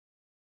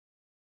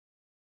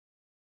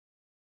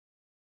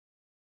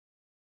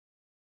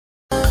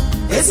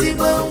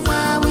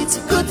Fumnaya with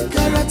good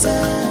character.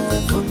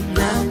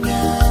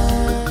 Fumnaya.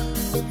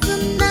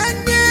 Fumnaya,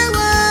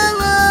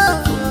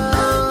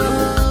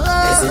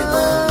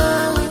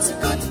 with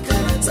good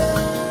character.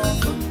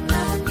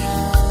 Fumnaya.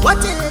 What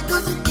a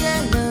good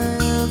girl.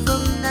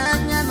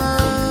 Fumnaya.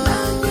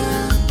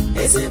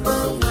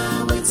 Fumnaya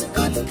with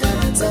good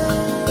character.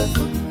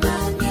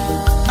 Fumnaya.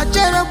 I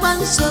tell her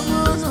one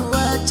someone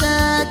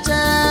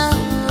cha-cha.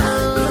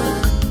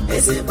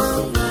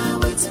 Fumnaya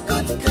with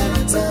good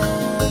character.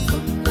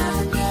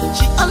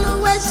 She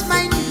always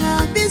mind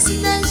her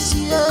business,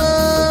 yo.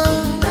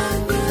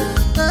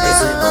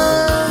 It's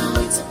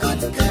a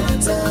good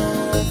character.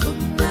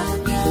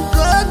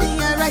 Golden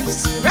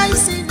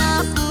rising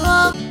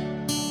up.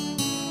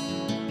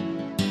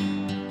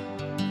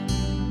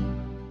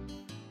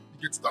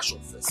 Get that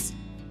shop first.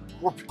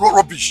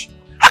 Rubbish.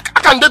 How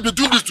can they be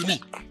doing this to me?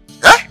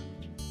 Eh?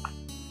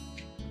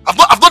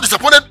 I've not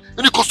disappointed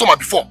any customer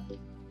before.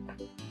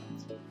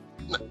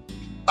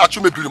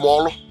 Actually, maybe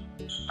more.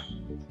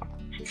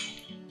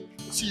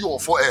 See you on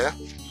 4 air.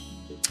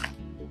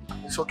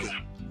 It's okay.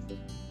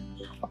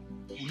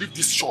 You leave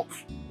this shop.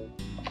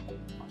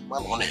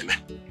 Man on him.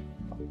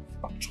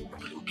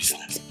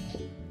 Business.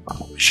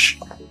 Shh.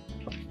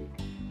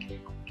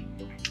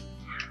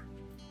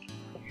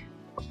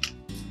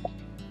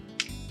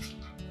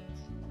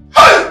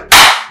 Hey!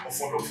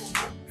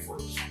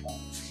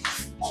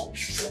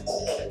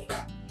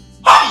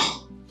 Hey!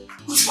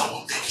 Which one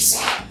want them?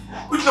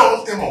 Which one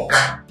want them,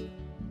 okay?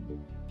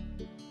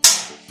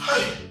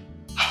 Hey!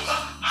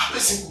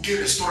 Person who get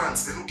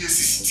restaurants, they don't get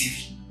CCTV.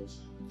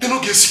 They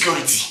don't get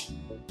security.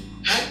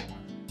 Eh?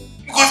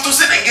 Because to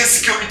say they get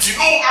security,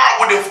 no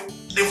how they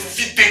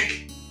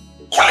take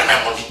calling my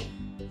money.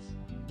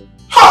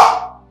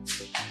 Ha!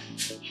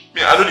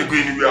 Me, I don't go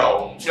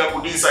anywhere. Me, I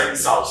go inside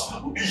this house. I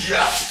go be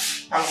here.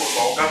 Thank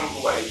God, I can't go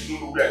where I don't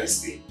know where I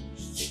stay.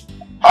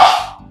 Ha!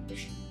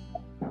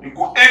 You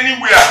go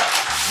anywhere.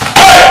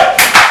 Hey!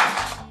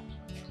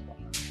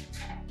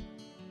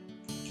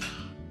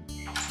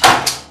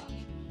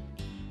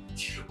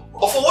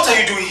 For what are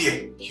you doing here?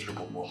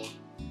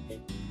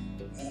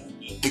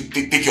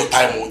 Take your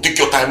time, take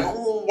your time.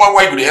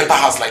 Why do they enter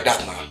house like that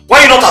now? Why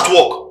are you not at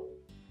work?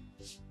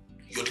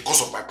 You're the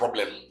cause of my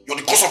problem. You're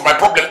the cause of my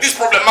problem. This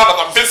problem now that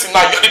I'm facing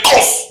now, you're the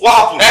cause. What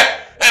happened? Eh?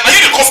 Now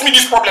you cause me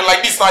this problem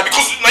like this now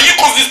because now you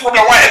cause this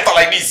problem. Why I enter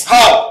like this?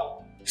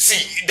 How?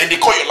 See, then they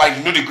call your line,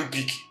 you know they good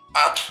pick.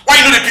 Why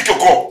you know they pick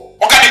your call?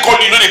 What can they call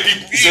you? You know they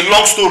pick? It's a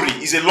long story.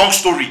 It's a long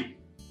story.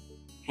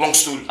 Long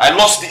story. I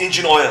lost the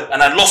engine oil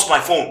and I lost my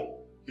phone.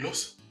 You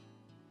lost?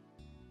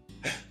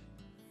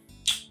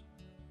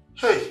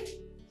 Hey.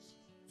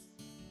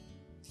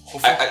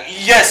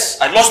 Yes,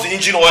 I lost the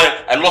engine oil,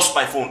 I lost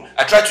my phone.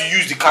 I tried to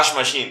use the cash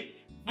machine.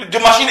 The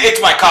machine ate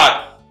my card.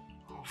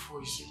 How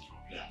far is your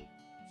problem?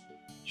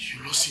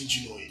 You lost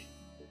engine oil.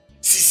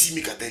 See,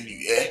 make I tell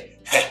you, eh?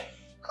 I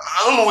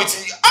don't know what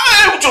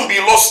I don't be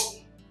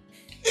lost.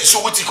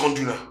 So what you can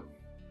do now?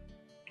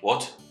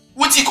 What?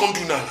 What you can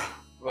do now?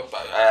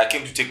 I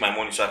came to take my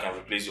money so I can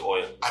replace the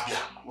oil. Abia,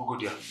 we'll go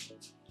there.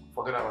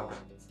 Forget about that.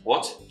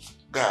 What?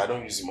 Guy, I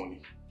don't use the money.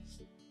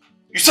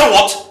 You said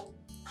what?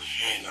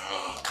 Hey, no,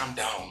 calm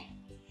down.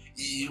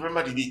 You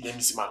remember the day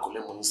you see my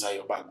collect money inside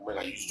your bag when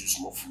I used to do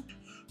small food?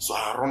 So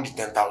I run the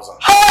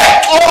 10,000.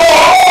 Hey! Oh!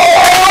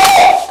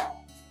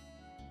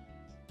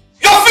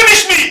 You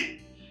finished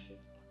me!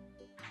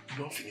 You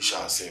don't finish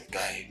ourselves,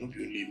 guy. Don't be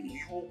only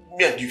me.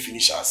 Me and you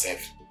finish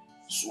ourselves.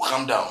 So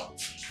calm down.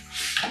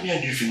 Me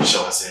and you finish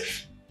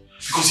ourselves.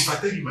 Because if I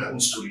tell you my own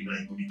story now,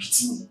 you will be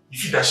beating me.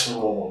 If you dash me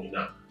more money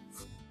now.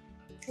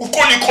 Who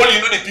call you,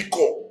 know they pick up.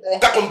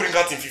 Oga can bring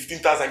out in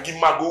 15,000, give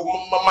Mago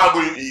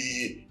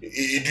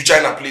do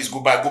China place,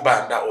 go buy and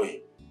that oil.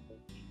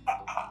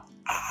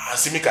 I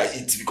say make I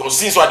eat because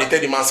since why they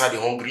tell the man side they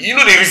hungry, you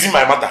know they reason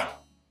my matter.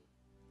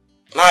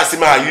 Now I say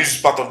make I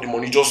use part of the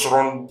money, just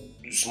run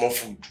small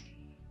food.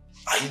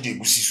 I eat the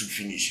goosey soup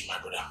finish, my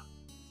brother.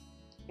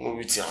 No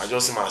waiting, I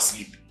just say my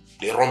sleep.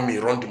 They run me,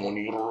 run the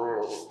money,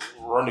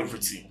 run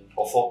everything.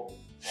 Ofo,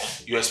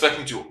 you expect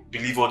me to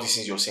believe all these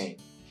things you're saying?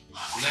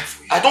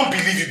 I don't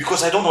believe you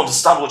because I don't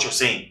understand what you're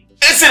saying.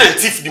 They say they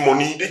thief the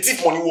money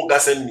what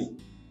God send me.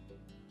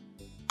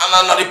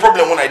 And now the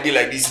problem when I did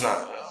like this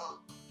now.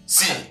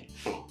 See,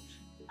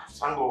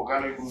 thank God,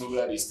 can't even know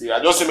where they stay. I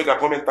just say make a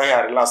comment here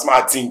and relax,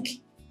 I think.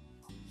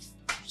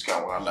 This guy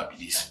will not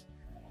be this.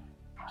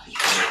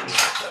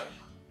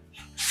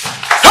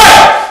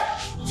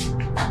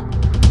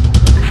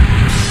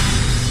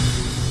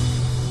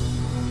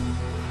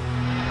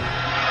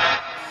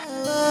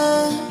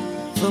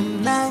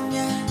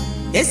 Fumnaya,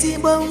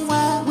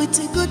 Fumnaya with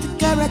a good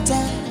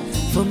character.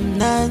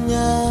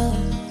 Fumnaya,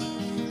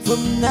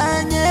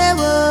 Fumnaya,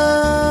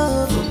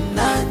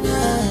 Fumnaya,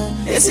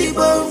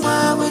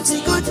 Fumnaya with a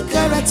good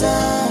character.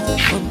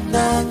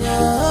 Fumnaya,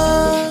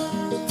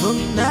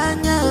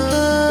 Fumnaya,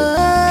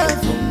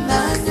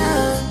 Fumnaya,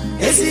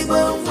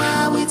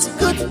 Fumnaya with a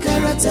good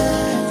character.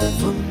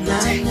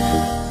 Fumnaya.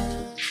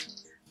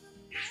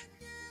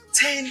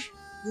 10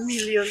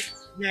 million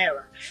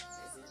naira.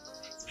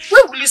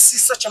 Where will you see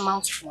such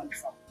amount of money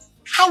from?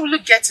 How will you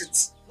get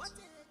it?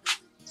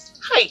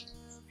 Hey!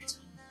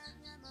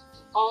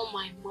 All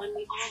my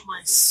money, all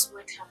my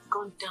sweat have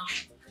gone down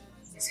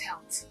in his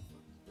health.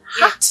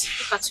 Yet,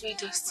 look at where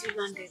they still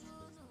landed.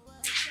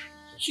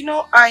 You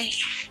know, I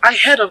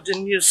heard of the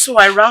news, so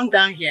I ran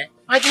down here.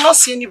 I did not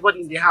see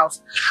anybody in the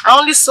house. I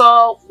only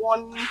saw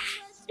one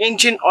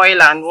engine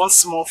oil and one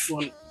small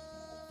phone.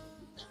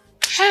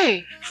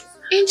 Hey,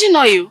 engine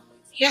oil?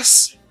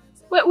 Yes.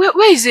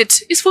 Where is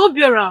it? It's for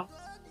Obiora.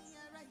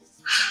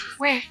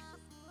 Where?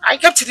 I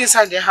kept it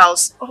inside the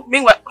house. Oh,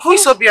 meanwhile, who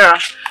is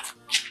Obiora?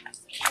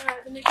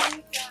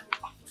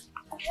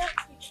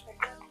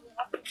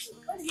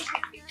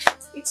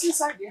 It's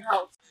inside the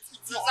house.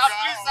 Sir,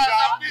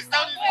 please,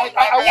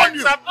 I want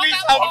you. Sir, please,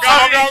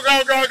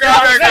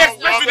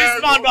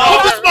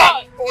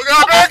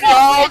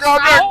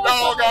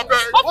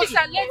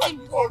 Officer, let him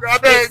go.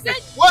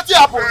 What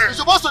happened? You're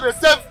supposed to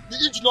save the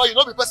engineer, you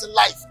know, the person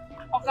life.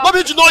 Nobody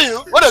engineer you.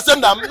 When they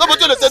send them,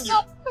 nobody will send you.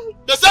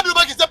 They send you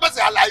back the same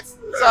person alive.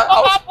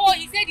 Papa,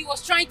 he said he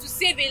was trying to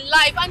save a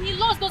life and he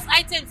lost those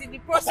items in the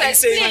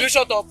process. You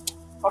shut up.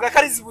 Okay,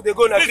 carry these people, they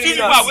go now. Please,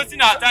 people are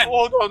wasting our time.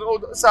 Hold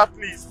on. Sir,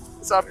 please.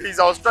 Sir, please.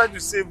 I was trying to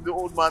save the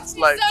old man's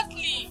life.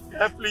 Exactly.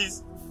 Yeah,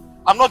 please.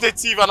 I'm not a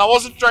thief and I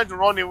wasn't trying to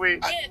run away.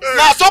 Yes.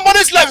 Now,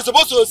 somebody's life is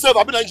supposed to save.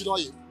 I've been engineer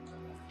you.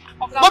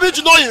 Nobody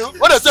engineer you.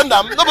 When they send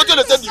them, nobody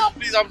will send you.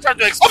 Please, I'm trying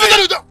to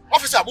explain.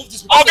 Officer, move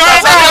this people. I'll pay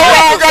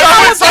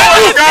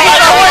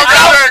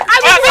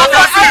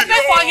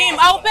for him.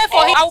 I'll pay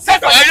for him.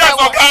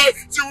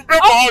 She will pay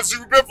for us. She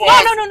will pay for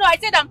us. No.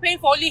 I said I'm paying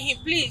for only him,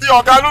 please. The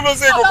Oga no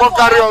say go come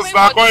carry us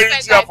now. Go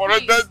reach here for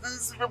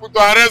these people to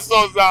arrest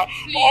us now.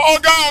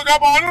 Oga,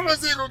 but I don't know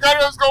say go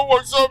carry us go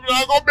workshop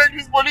now. Go make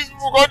these police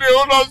people go dey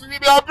hold us. We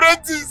be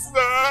apprentice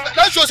now.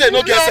 That shows you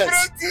no get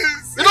sense.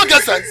 You don't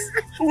get sense.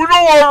 We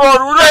don't want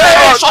run.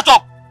 Hey, shut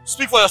up.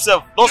 Speak for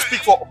yourself. Don't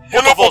speak for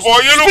both of us.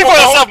 Speak for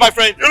yourself, my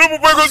friend. You know,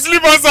 people go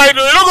sleep outside.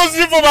 You don't go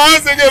sleep for my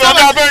house again.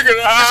 I'm begging.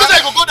 So say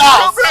you go the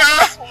house.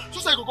 So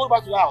say you go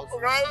back to the house.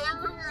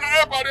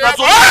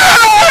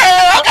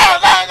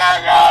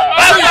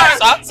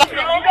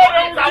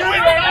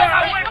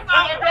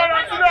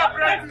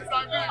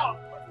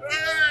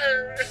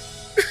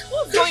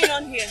 What's going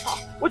on here?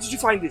 Where did you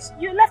find this?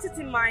 You left it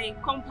in my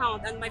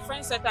compound and my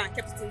friend said and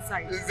kept it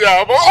inside.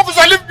 Yeah, but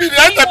officer, leave me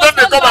there.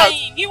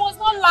 He was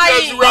not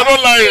lying. Yes, we are not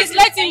lying. Please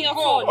let him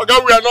go. Okay,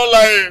 we are not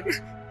lying.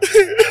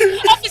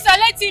 Officer,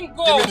 let him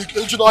go.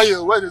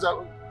 Where is that?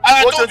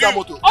 I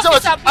told you.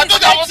 Officer, I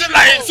told you I wasn't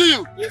lying. See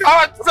you.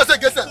 Officer,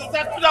 get set.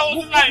 Okay,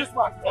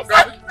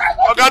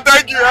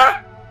 thank you.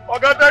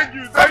 Okay, thank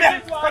you.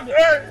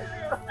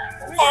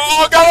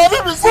 Okay,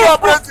 let me see your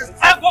apprentice.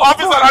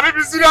 Officer, let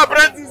me see your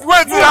apprentice.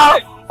 Wait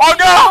here.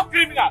 Okay.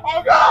 Criminal.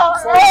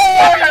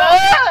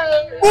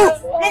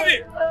 Move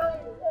it.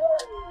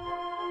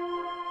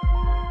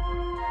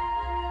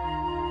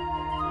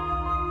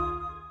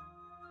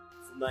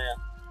 Fumnaya,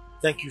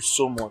 thank you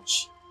so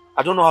much.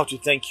 I don't know how to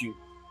thank you.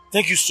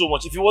 Thank you so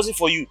much. If it wasn't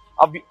for you,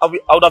 I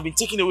would have been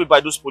taken away by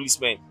those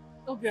policemen.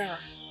 Obiora,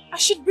 I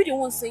should be the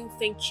one saying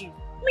thank you.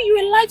 I mean, you're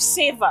a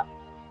lifesaver.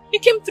 You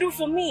came through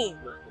for me.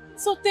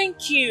 So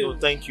thank you. No,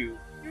 thank you.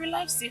 You're a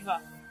lifesaver.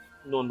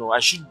 No, I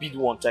should be the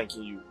one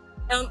thanking you.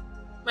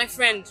 My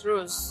friend,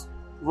 Rose.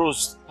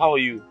 Rose, how are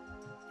you?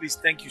 Please,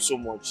 thank you so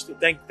much.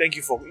 Thank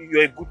you for,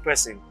 you're a good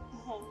person.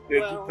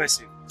 You're a good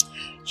person.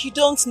 You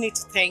don't need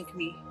to thank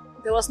me.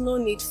 There was no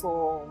need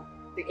for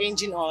the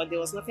engine oil. There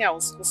was nothing I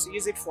was supposed to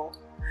use it for.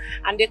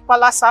 And the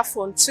Palasa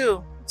phone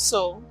too.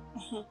 So,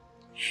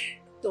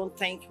 don't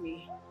thank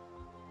me.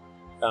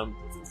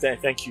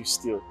 Thank you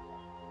still.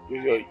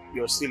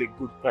 You're still a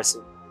good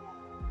person.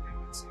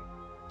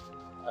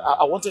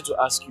 I wanted to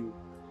ask you,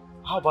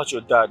 how about your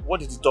dad?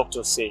 What did the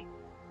doctor say?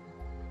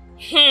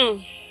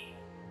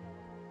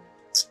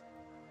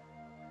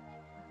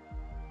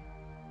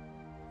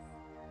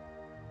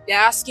 They're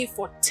asking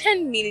for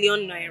 10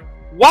 million naira.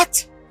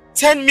 What?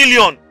 10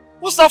 million?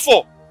 What's that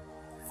for?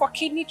 For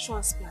kidney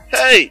transplant.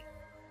 Hey!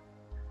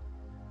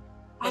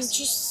 I'm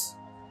just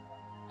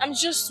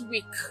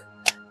weak.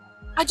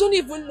 I don't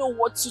even know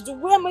what to do.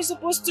 Where am I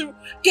supposed to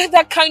get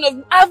that kind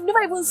of... I've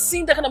never even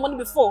seen that kind of money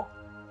before.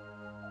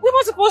 Where am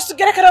I supposed to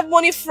get that kind of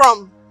money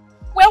from?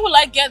 Where will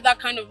I get that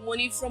kind of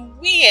money from?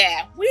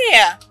 Where?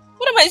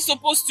 What am I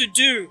supposed to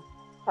do?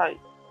 Hi.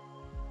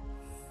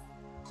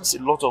 That's a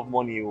lot of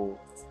money. Oh.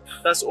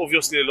 That's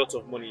obviously a lot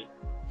of money.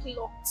 A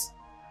lot.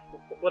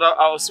 But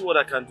I'll see what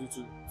I can do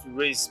to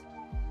raise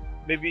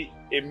maybe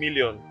 1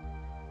 million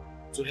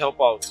to help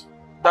out.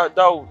 That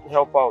will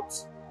help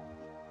out.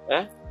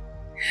 Eh?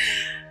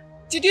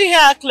 Did you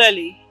hear her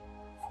clearly?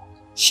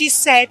 She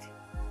said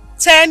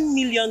 10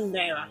 million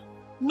naira.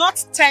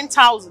 Not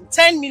 10,000.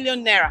 10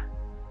 million naira.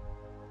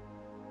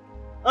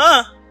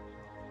 And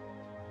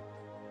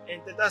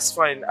that's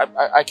fine.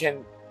 I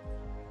can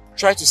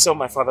try to sell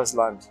my father's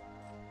land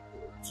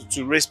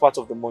to raise part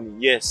of the money.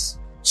 Yes.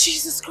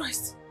 Jesus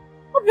Christ.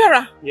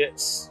 Obiora.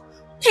 Yes.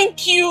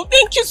 Thank you.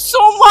 Thank you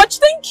so much.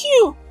 Thank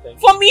you.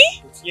 For me?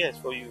 Yes,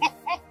 for you.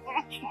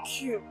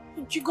 Thank you.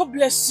 Thank you. God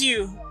bless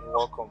you. You're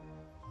welcome.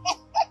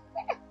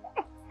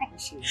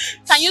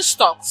 Can you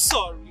stop?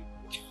 Sorry.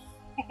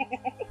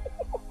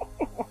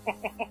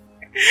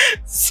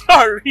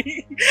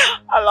 Sorry.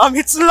 Allow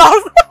me to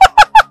laugh.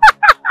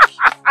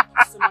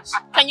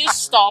 Can you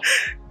stop?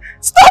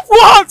 Stop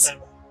what?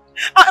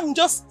 I'm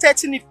just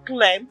stating it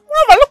clear.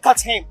 Look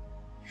at him.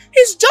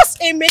 He's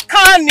just a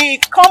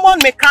mechanic, common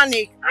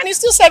mechanic, and he's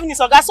still serving his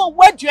organ. So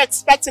where do you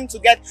expect him to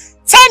get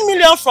 10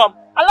 million from?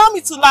 Allow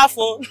me to laugh.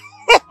 Oh.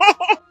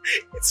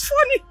 It's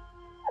funny.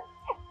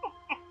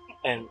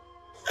 And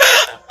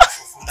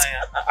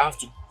Fumnaya, I have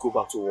to go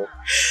back to work.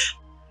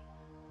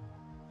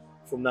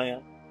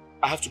 Fumnaya,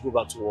 I have to go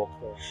back to work.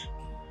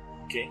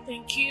 Okay?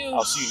 Thank you.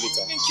 I'll see you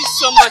later. Thank you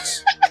so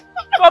much.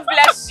 God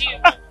bless you.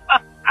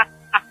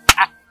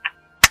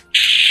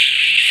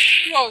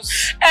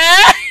 Rose.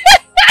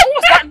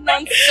 What's that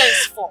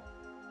nonsense for?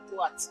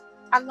 What?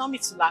 Allow me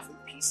to laugh in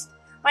peace.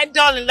 My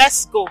darling,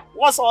 let's go.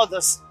 What's all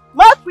this?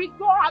 Mark, we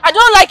go. I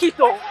don't like it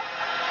though.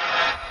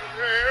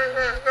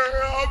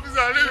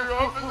 Officer, leave me,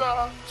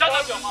 officer. Shut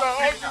up your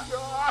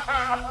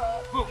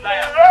mouth. Move,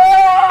 liar.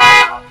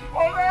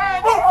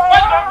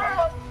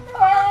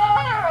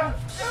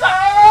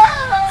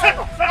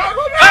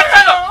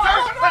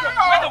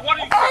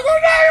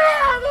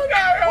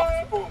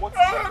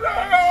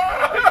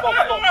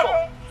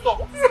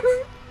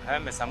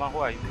 Who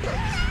are you?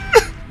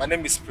 My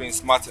name is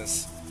Prince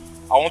Martins.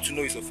 I want to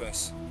know his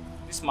offense.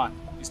 This man,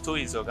 he stole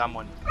his organ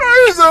money.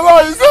 He's a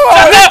lie, he's a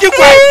lie.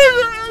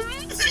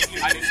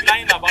 And he's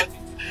lying about it.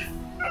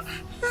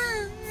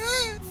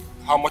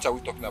 How much are we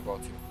talking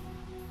about here?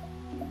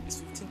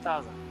 It's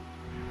 15,000.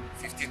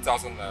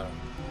 15,000 naira.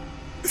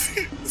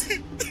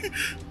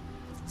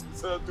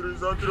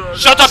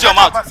 Shut up your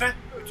mouth!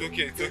 It's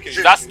okay, it's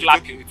okay. That's it's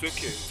okay,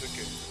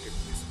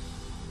 please.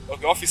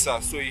 Okay,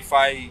 officer, so if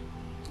I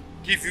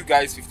give you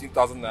guys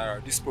 15,000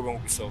 naira, this problem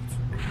will be solved.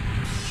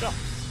 Sure.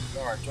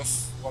 Alright,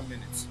 just 1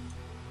 minute.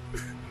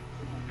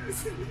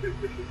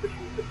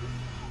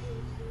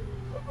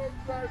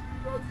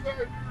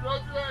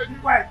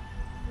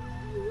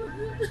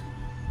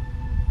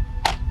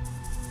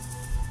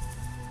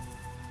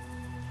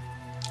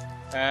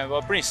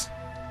 Well, Prince,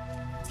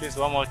 please,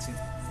 one more thing.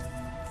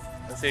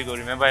 I say you go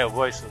remember your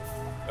voice, so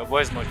your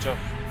voice mature.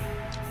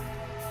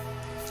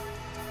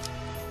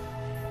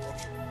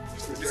 Okay,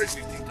 this is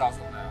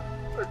 15,000 naira.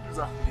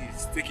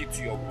 Please, take it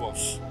to your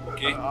boss,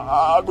 okay?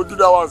 I go do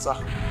that one, sir.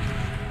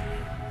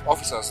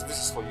 Officers, this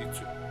is for you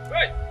too.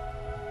 Hey!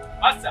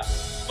 Master!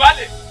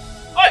 Vale!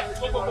 Hey!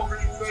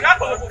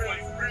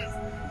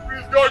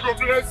 Please, God go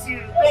bless you.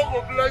 God go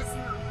bless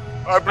you.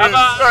 I bring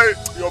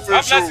hey, your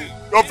face show.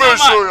 Your face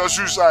show your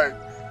suicide.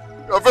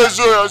 Your face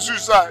show your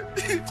suicide.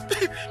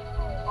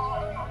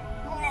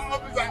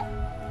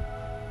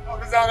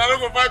 Officer, I don't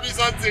go find me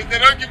something. They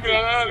don't give me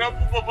I don't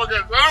put for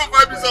pocket. I don't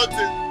find me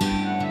something.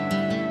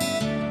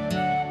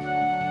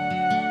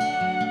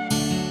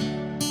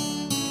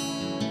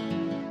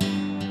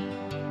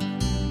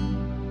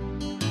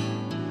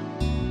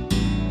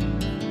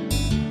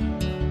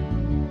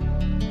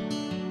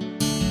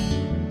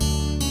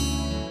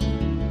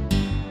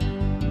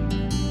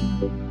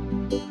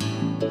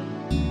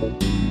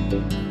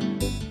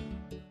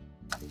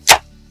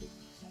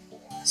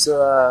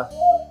 So,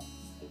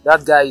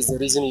 that guy is the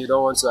reason you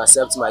don't want to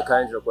accept my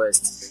kind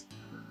request.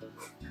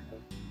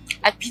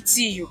 I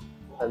pity you.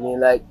 I mean,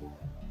 like,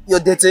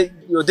 you're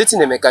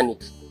dating a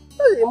mechanic.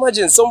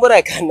 Imagine somebody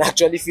I can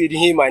actually feed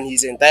him and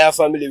his entire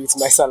family with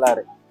my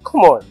salary.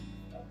 Come on.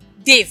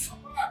 Dave,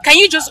 can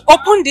you just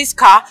open this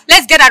car?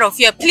 Let's get out of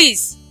here,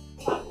 please.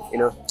 You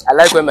know, I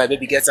like when my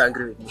baby gets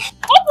angry with me.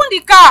 Open the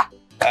car!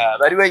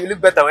 By the way, you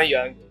look better when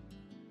you're angry.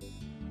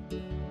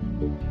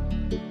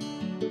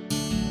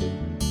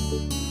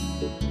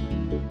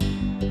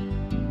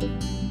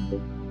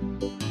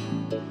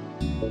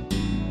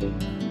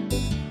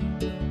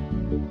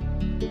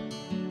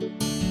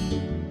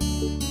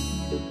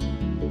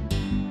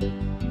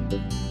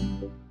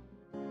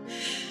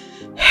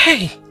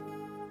 Hey,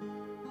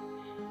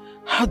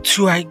 how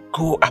do I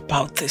go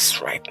about this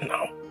right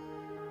now?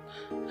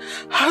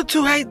 How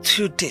do I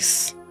do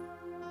this?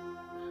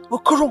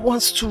 Okoro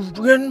wants to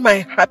ruin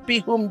my happy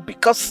home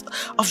because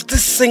of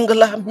this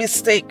singular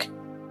mistake.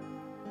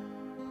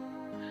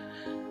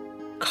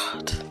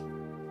 God.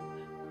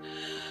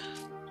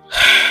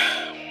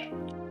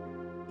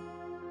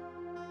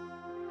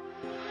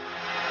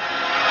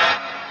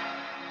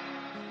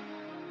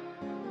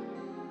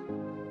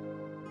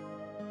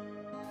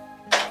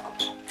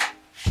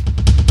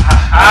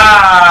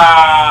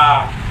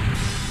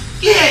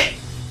 Yeah!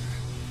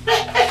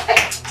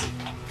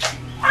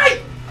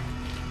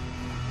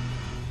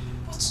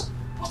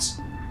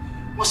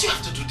 But you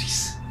have to do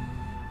this.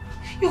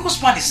 Your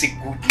husband is a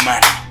good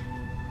man.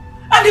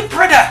 And a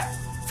brother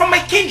from my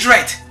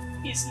kindred.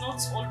 He's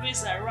not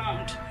always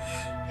around.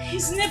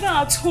 He's never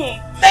at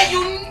home. Then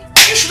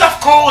you should have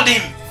called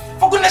him.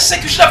 For goodness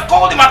sake, you should have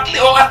called him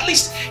or at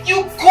least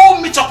you go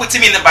meet up with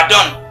him in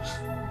Ibadan.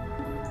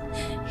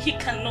 he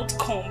cannot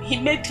come. He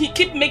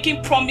keep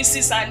making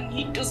promises and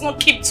he does not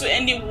keep to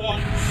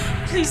anyone.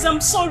 Please, I'm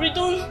sorry.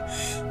 Don't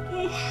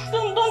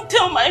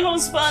tell my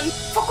husband.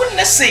 For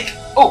goodness sake.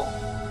 Oh.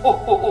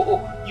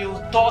 You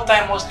thought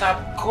I must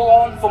have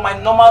gone for my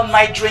normal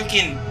night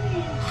drinking.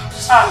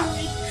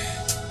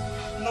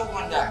 No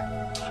wonder.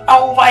 I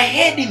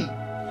overheard him.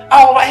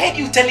 I overheard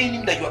you telling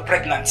him that you are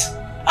pregnant.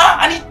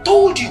 And he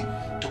told you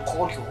to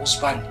call your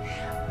husband.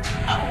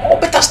 Or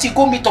better still,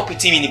 go meet up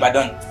with him in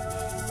Ibadan.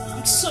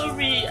 I'm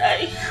sorry.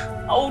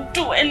 I'll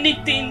do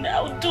anything.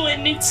 I'll do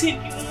anything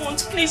you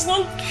want. Please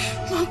don't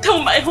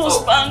tell my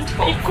husband.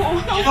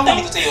 You don't want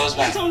me to tell your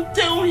husband? Don't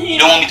tell him. You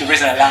don't want me to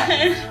raise an alarm?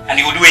 And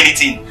he will do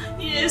anything?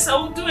 Yes, I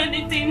will do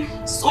anything.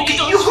 So okay,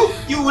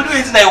 you will do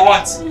anything I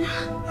want.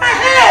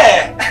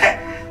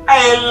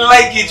 I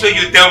like it when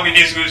you tell me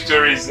these good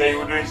stories. You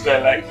will do anything I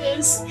like.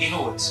 Yes. You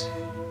know what?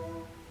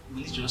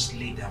 Will you just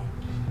lay down,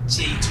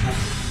 say it over,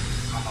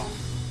 and I will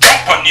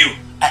jump on you.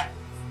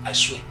 I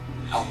swear,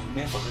 I will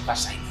remain forever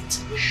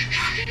silent.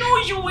 No,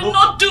 you will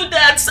not do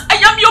that. I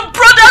am your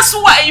brother's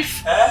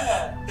wife.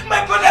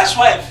 My brother's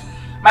wife?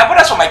 My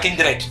brother's from my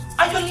kindred.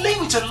 And you're laying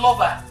with a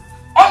lover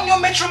on your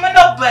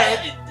matrimonial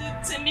bed.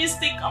 It's a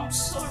mistake. I'm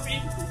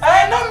sorry.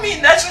 I don't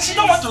mean that. Since you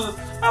don't want to,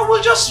 I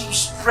will just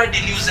spread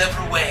the news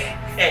everywhere.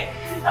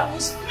 I will.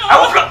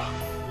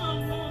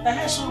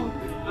 So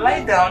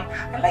lie down.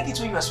 I like it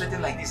when you are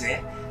sweating like this.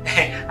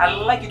 I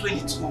like it when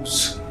it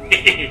moves.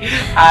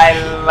 I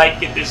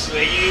like it this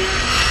way.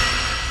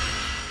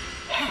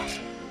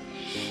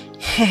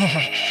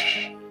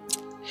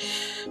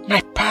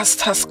 My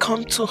past has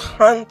come to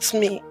haunt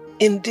me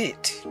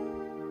indeed.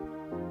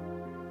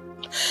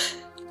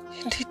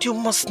 Indeed, you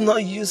must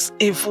not use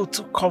evil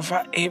to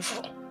cover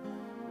evil.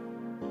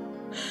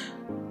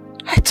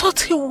 I thought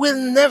he will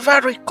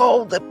never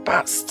recall the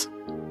past.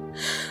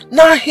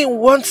 Now he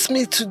wants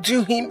me to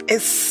do him a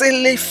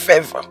silly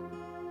favor.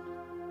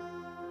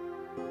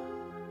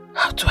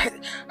 How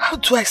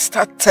do I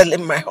start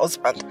telling my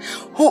husband,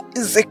 who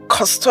is a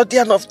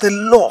custodian of the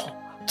law,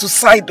 to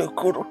side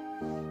Okoro?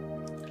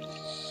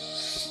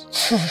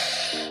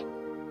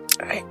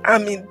 I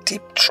am in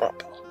deep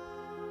trouble.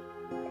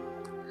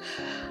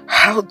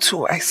 How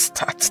do I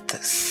start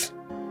this?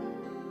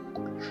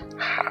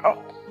 How?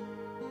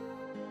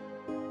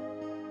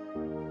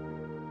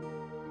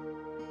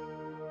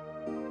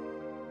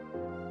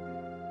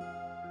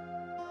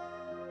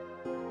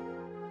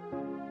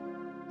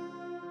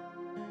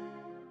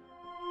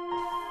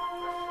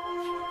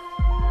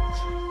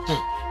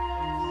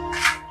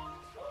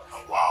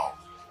 Wow.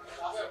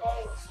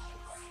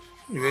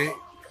 Anyway,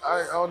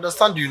 I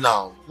understand you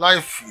now.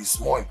 Life is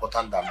more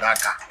important than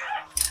that car.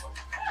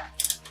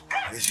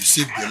 At least you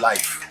saved the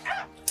life.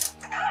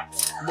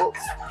 But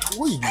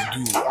what you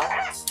do?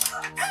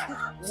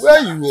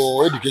 Where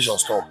your education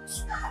stop?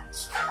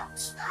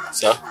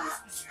 Sir?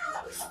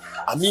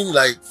 I mean,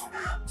 like,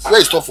 where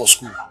you stop for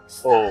school?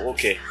 Oh,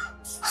 okay.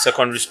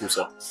 Secondary school,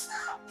 sir.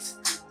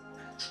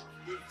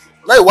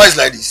 Now you wise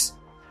like this.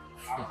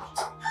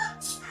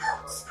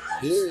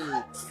 Hey.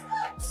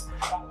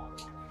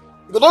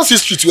 You don't see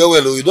street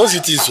well, you don't see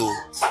things so.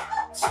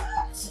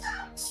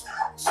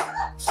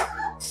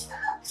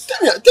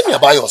 Tell me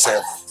about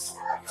yourself.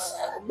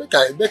 Make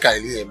I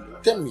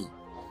tell me.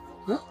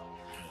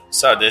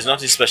 Sir, there's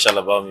nothing special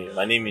about me.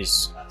 My name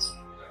is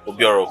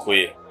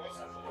Okonkwo.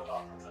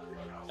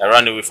 I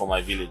ran away from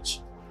my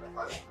village.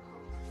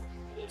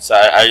 Sir,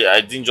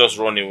 I didn't just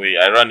run away.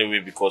 I ran away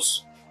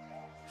because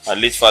my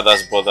late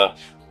father's brother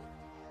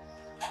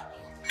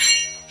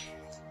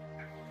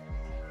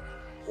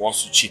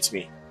wants to cheat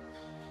me.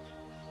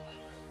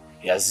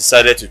 He has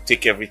decided to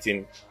take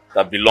everything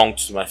that belonged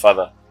to my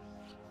father.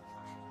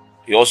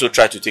 He also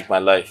tried to take my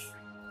life.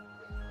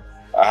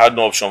 I had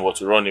no option but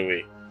to run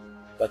away.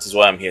 That is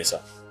why I'm here,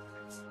 sir.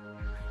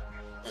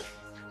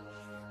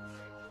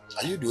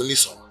 Are you the only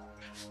son?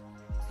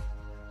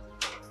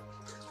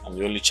 I'm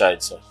the only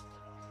child, sir.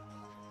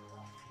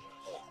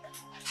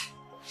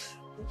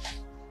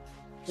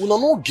 We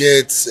don't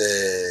get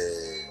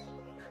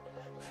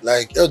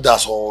like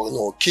elders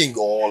or king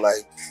or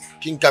like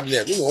king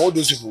cabinet. All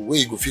those people where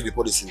you go feel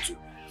report this into.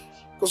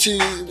 Because you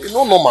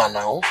know normal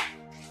now.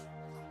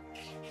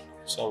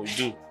 So we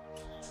do.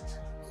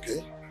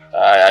 Okay.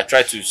 I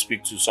tried to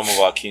speak to some of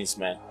our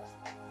kinsmen,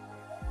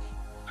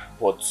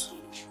 but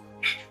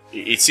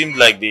it seemed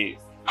like they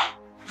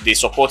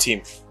support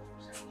him.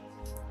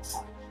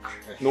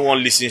 No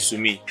one listens to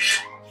me.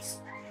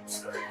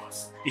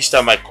 Each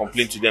time I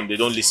complain to them, they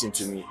don't listen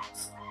to me.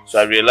 So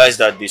I realized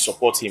that they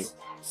support him.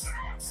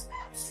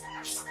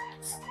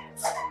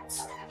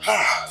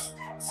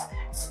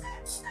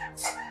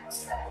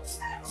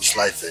 This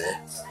life,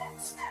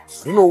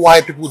 I don't know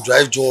why people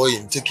drive joy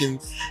in taking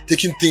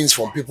things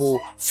from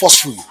people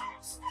forcefully.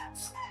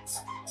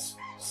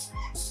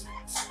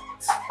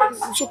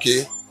 It's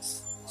okay.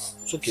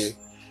 It's okay.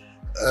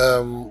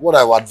 What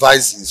I would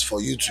advise is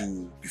for you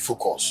to be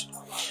focused.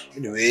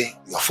 Anyway,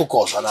 you are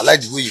focused, and I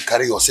like the way you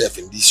carry yourself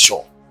in this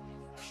show.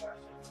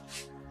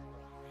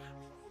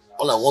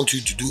 All I want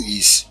you to do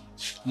is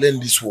learn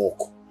this work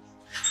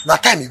Now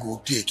time you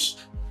go take.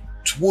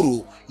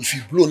 Tomorrow, if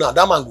you blow now,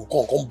 that man will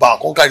come back,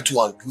 come carry two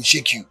and will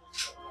shake you.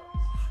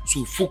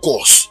 So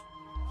focus.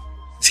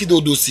 See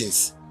those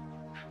things.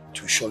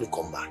 It will surely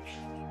come back.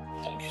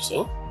 Thank you,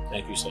 sir.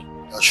 Thank you, sir.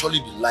 There will surely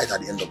be light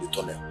at the end of the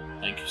tunnel.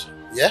 Thank you, sir.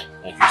 Yeah?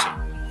 Thank you, sir.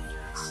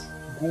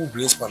 Go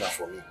bring spanner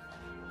for me.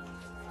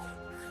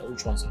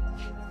 Which one, sir?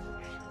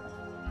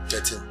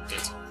 13.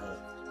 13.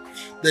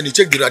 Then you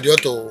check the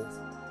radiator.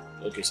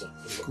 Okay, sir.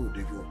 Cool,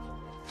 there you go.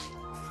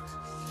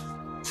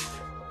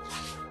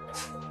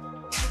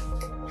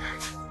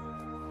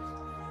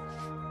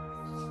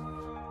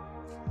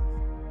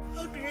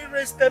 How do we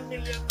raise 10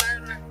 million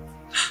naira?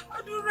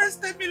 How do we raise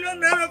 10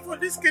 million naira for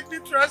this kidney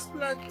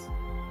transplant?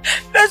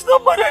 There's no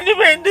money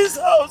anywhere in this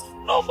house.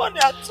 No money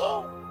at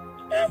all.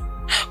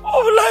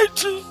 What will I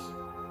do?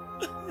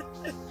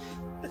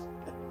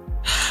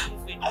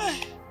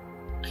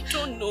 I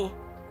don't know.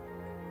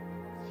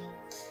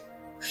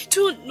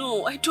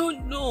 I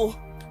don't know.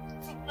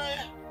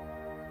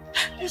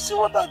 You see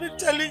what I've been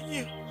telling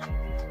you?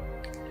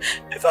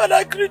 If I'd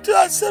agreed to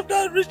accept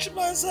that rich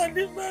man's hand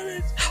in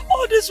marriage,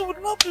 all this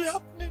would not be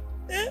happening.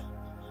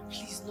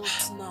 Please,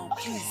 not now.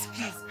 Please,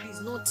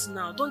 not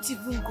now. Don't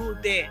even go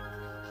there.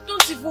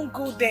 Don't even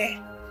go there.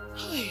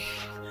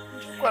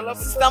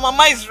 Sister,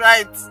 Mama is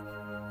right.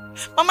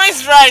 Mama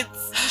is right.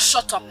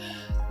 Shut up.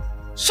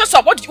 Shut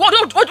up.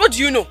 What do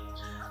you know?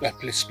 Yeah,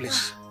 please.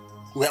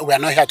 We are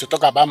not here to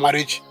talk about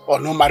marriage or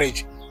no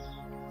marriage.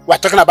 We are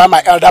talking about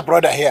my elder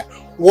brother here.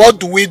 What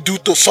do we do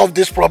to solve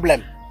this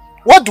problem?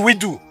 What do we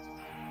do?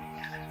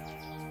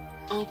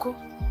 Uncle,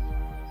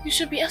 we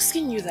should be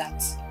asking you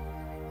that.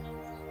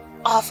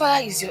 Our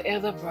father is your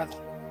elder brother.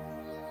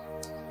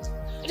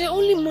 The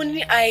only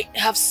money I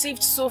have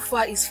saved so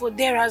far is for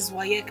Dera's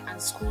WAEC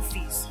and school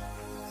fees,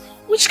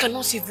 which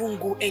cannot even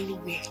go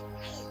anywhere.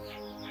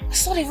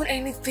 It's not even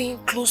anything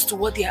close to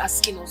what they are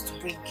asking us to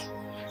bring.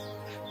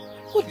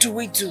 What do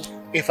we do?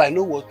 If I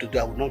know what to do,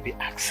 I would not be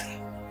asking.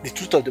 The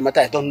truth of the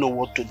matter, I don't know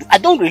what to do. I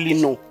don't really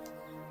know.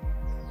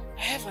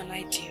 I have an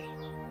idea.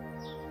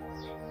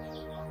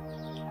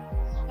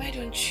 Why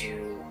don't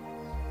you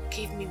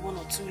give me 1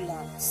 or 2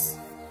 lands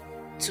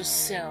to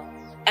sell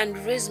and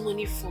raise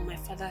money for my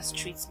father's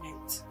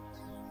treatment?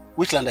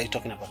 Which land are you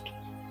talking about?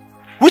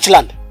 Which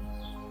land?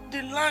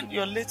 The land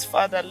your late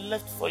father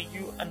left for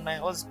you and my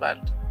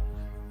husband.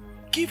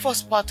 Give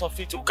us part of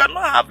it. We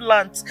cannot have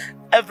lands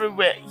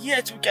everywhere,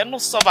 yet we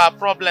cannot solve our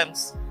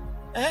problems.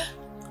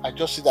 I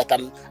just see that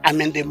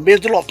I'm in the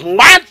middle of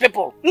mad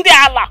people.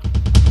 I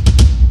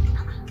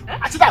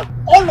see that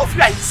all of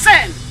you are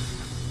insane.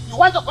 You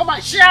want to come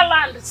and share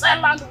land, sell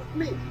land with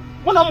me.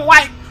 When I'm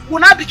white,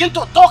 when I begin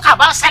to talk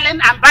about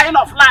selling and buying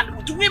of land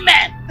with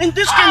women in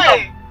this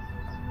kingdom.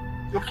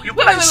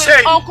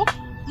 Wait, Uncle.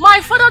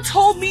 My father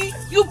told me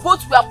you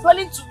both were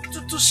planning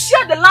to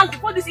share the land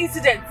before this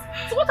incident.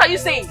 So what are you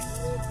saying?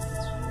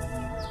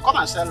 Come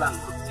and sell land.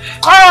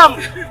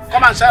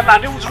 Come and sell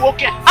land. It was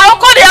okay. I'll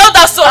call the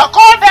elders, sir. I'll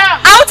call them.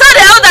 I'll tell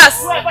the elders.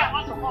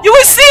 You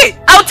will see.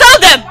 I'll tell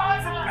them.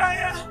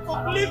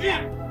 Leave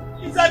him.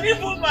 He's an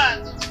evil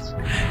man.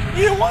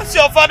 He wants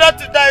your father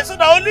to die so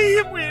that only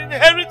him will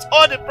inherit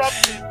all the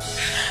property.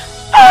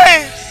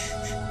 Hey!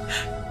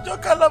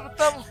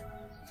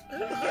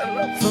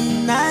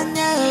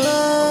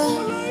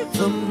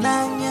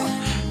 Fumnaya,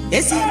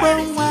 yes, he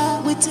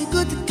won't with a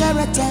good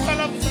character.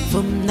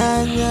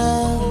 Fumnaya,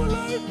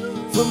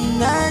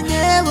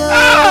 Fumnaya.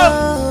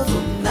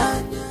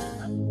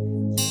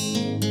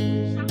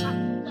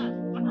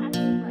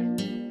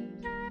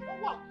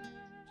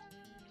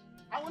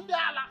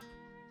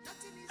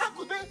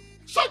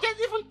 How could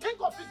they even think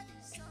of it?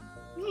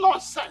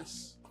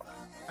 Nonsense.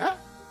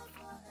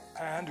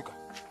 Anduka.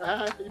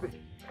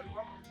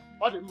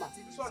 What the man?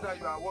 So that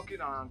you are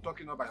walking and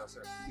talking all by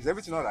yourself. Is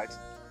everything all right?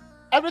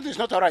 Everything is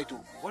not all right too.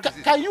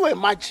 Can you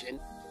imagine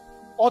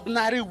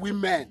ordinary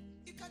women?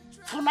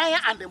 Fumnaya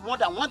and the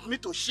mother want me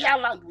to share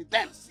land with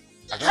them.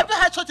 Have you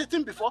had such a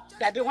thing before?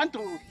 That they want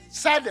to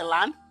sell the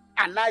land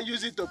and now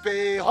use it to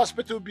pay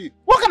hospital bill?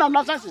 What kind of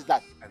nonsense is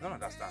that? I don't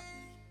understand.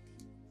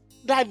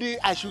 Daddy,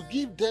 I should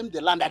give them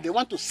the land that they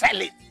want to sell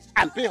it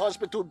and pay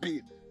hospital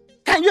bill.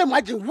 Can you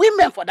imagine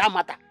women for that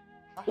matter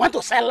want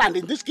to sell land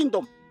in this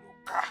kingdom?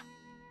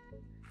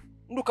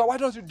 Look, why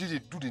don't you do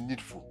the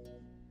needful?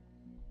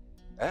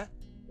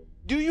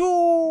 Do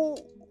you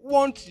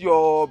want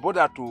your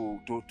brother to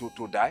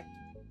die?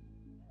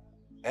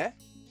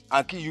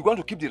 And you're going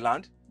to keep the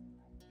land?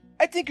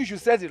 I think you should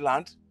sell the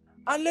land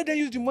and let them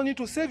use the money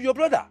to save your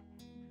brother.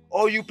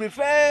 Or you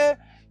prefer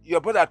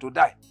your brother to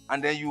die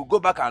and then you go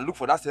back and look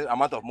for that same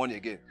amount of money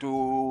again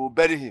to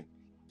bury him.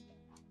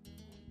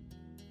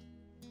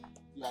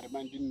 You are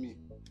reminding me.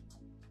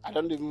 I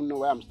don't even know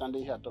why I'm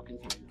standing here talking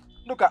to you.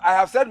 Look, I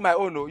have said my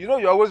own. You know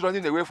you're always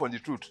running away from the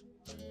truth.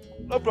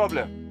 No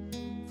problem.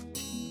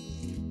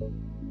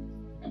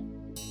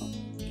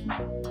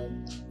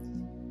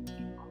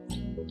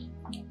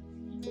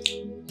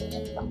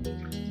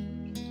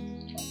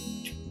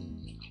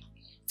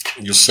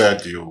 You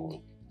said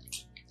you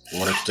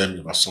wanted to tell me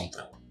about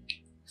something.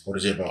 What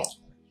is it about?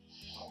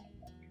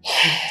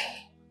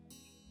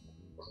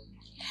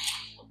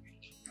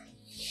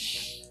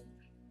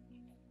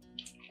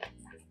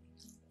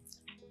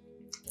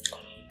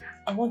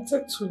 I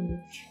wanted to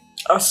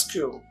ask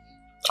you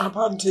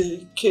about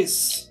the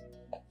case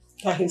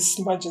that His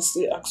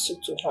Majesty asked you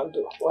to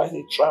handle while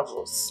he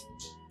travels.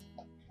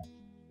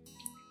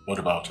 What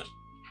about it?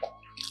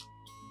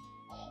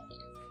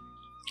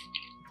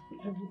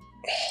 I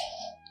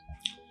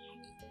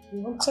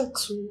wanted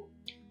to...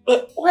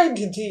 why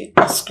did he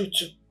ask you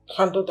to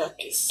handle that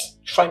case,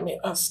 if I may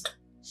ask?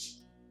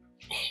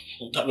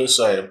 That means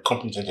I am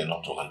competent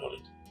enough to handle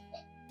it.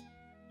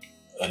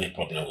 Any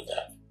problem with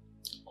that?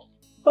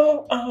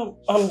 Well,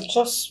 I'm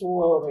just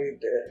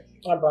worried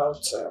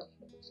about...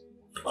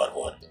 About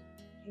what?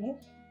 Hmm?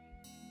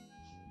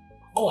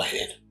 Go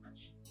ahead.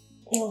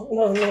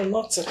 No,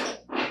 nothing.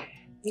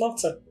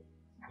 Nothing.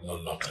 No,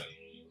 nothing.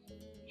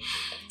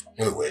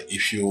 Anyway,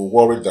 if you're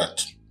worried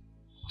that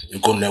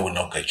Ugonna will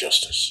not get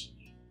justice,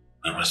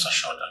 be rest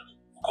assured that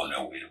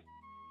Ugonna will.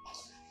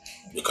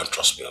 You can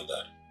trust me on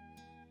that.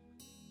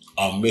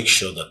 I'll make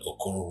sure that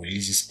Okoro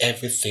releases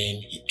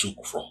everything he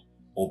took from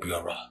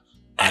Obiora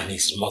and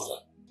his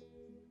mother.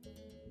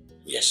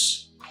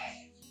 Yes.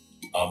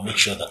 I'll make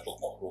sure that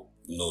Okoro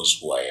knows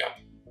who I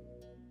am.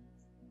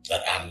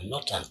 That I'm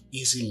not an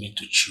easy meat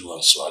to chew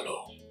and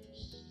swallow.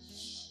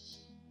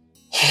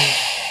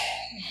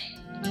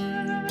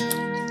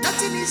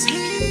 Nothing is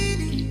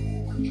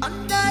hidden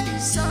under the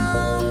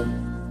sun.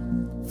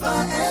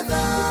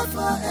 Forever,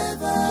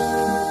 forever.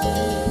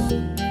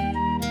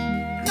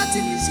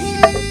 Nothing is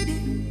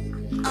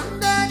hidden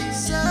under the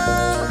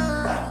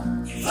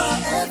sun.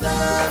 Forever,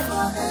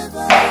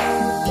 forever.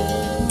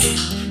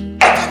 You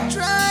can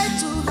try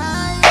to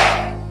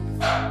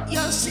hide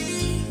your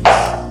sins,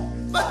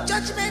 but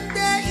judgment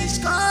day is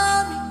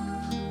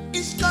coming.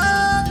 It's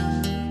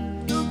coming.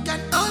 You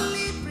can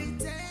only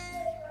pretend.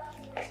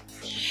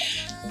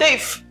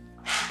 Dave,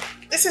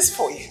 this is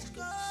for you.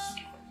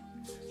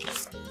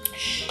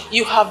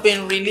 You have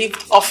been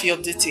relieved of your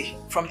duty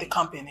from the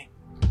company.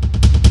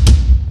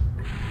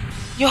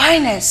 Your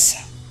Highness.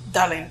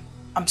 Darling,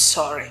 I'm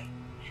sorry.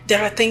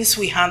 There are things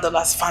we handle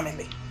as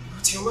family.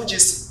 But Your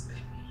Majesty,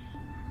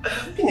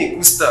 I've been a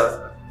good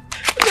staff.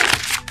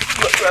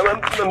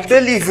 I'm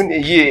barely even a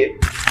year.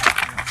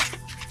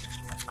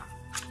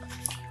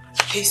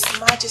 His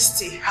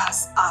Majesty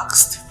has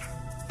asked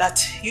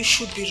that you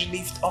should be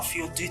relieved of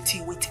your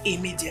duty with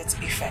immediate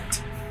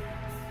effect.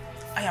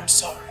 I am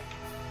sorry.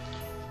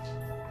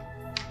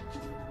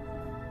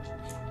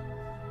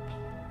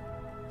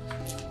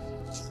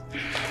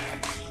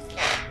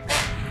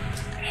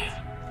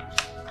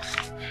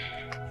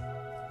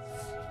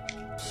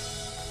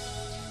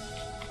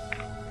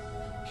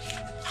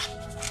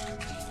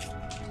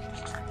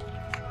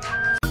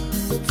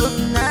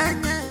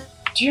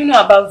 Do you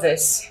know about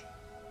this?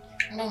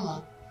 No,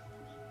 ma.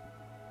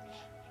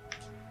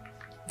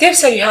 Dave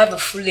said you have a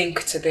full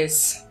link to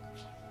this.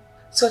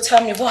 So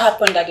tell me, what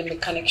happened at the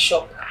mechanic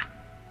shop?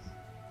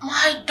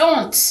 I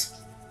don't.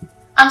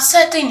 I'm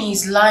certain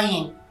he's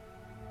lying.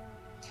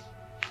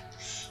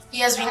 He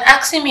has been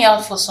asking me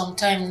out for some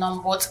time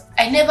now, but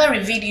I never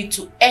revealed it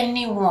to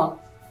anyone.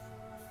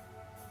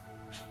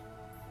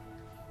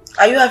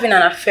 Are you having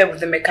an affair with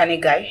the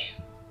mechanic guy?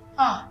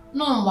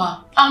 No,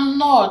 ma. I'm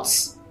not.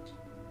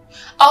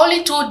 I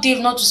only told Dave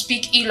not to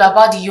speak ill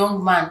about the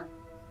young man.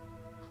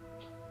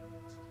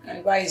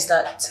 And why is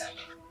that?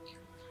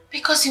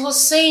 Because he was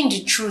saying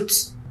the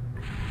truth.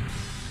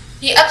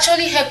 He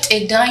actually helped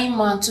a dying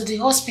man to the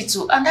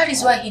hospital, and that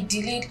is why he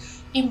delayed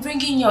in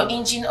bringing your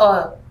engine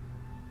oil.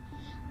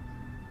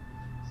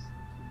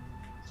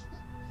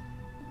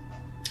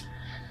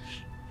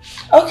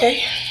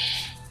 Okay,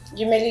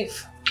 you may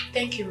leave.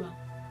 Thank you, ma'am.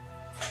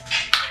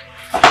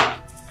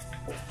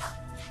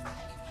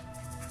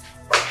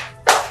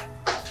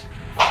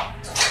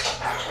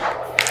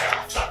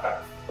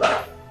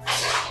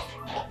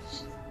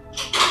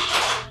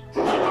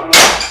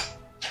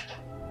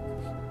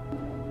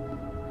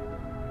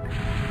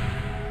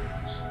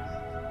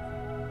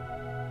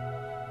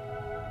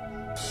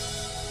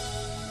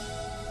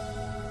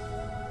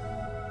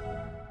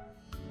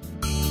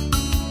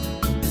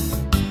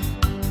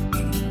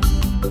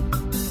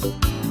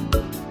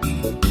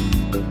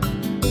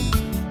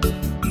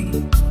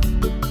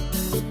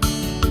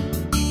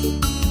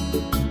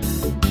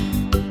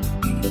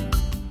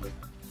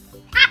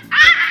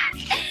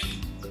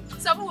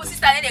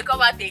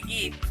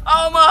 Again.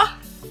 Oma,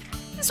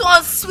 this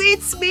one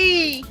sweets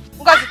me.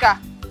 Ngazika,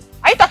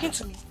 are you talking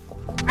to me?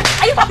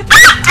 Are you talking to me?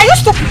 Are you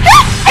stupid?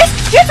 Are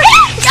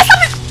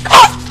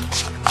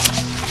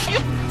you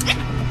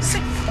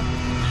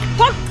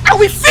don't, I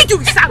will feed you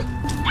with sand.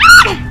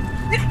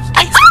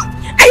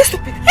 Are you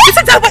stupid? You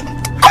sit down, come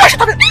on,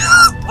 shut up.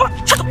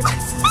 Shut up.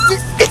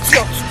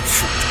 Idiot.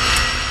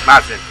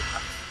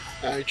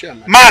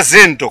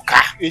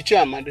 Mazendoka,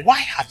 why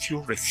have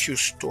you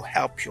refused to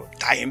help your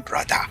dying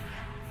brother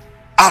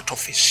out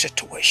of his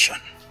situation?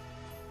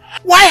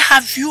 Why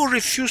have you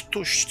refused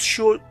to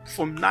show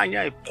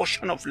Fumnaya a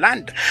portion of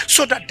land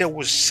so that they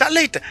will sell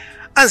it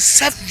and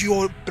save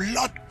your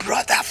blood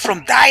brother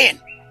from dying?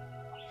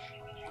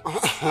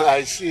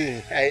 I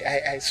see.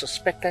 I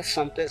suspected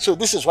something. So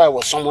this is why I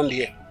was summoned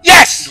here.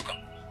 Yes! Look,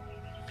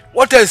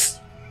 what else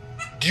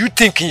do you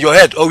think in your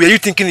head, or were you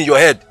thinking in your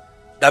head,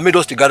 that made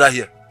us to gather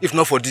here, if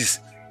not for this?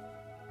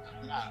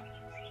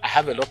 I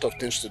have a lot of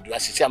things to do.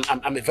 As you see,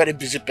 I'm a very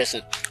busy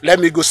person. Let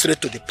me go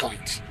straight to the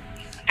point.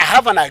 I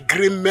have an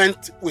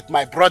agreement with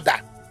my brother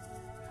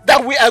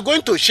that we are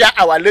going to share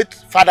our late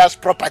father's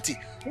property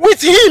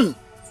with him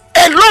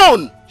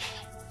alone,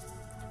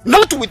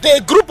 not with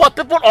a group of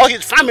people or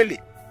his family.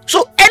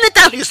 So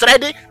anytime he's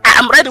ready, I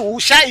am ready. We will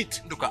share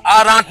it. Look,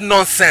 arrant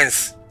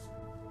nonsense.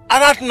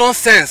 Arrant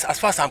nonsense as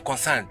far as I'm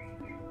concerned.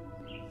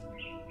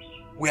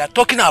 We are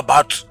talking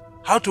about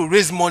how to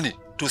raise money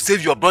to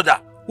save your brother,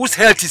 whose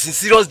health is in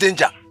serious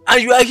danger.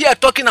 And you are here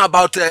talking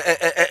about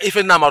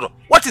Iyke Namaro.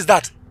 What is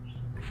that?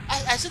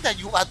 I said that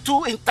you are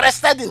too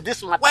interested in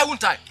this matter. Why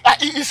won't I?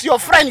 He's your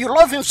friend. You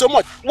love him so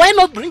much. Why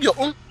not bring your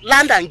own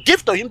land and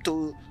give to him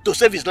to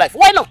save his life?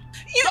 Why not?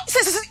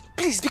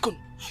 Please, Bikon.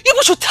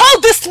 You should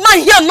tell this man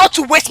here not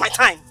to waste my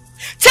time.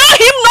 Tell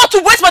him not to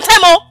waste my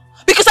time, oh,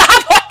 because I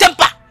have hot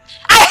temper.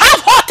 I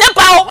have hot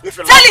temper, oh.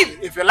 Tell him.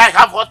 If you like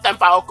have hot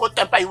temper or cold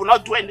temper, you will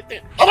not do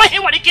anything. If I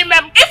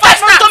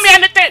start, do me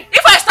anything.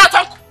 If I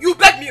start, you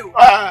beg me. You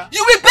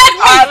will beg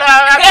me.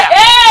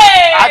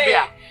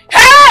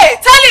 Hey,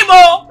 tell him,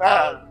 oh.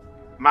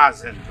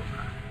 Mazen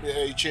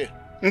Iyke.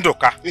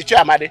 Iyke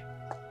Amade.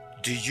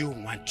 Do you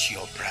want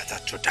your brother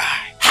to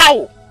die?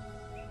 How?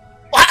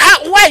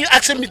 Why are you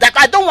asking me that?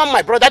 I don't want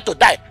my brother to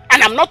die,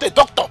 and I'm not a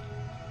doctor.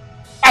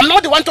 I'm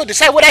not the one to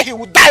decide whether he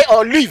will die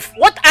or live.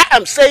 What I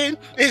am saying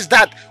is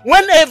that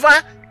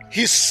whenever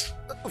he's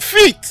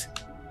fit,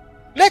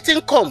 let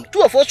him come.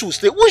 Two of us will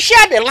stay. We'll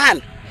share the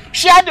land,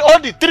 share all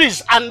the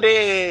trees and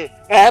the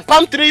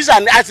palm trees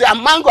and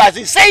mango, as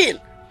he's saying.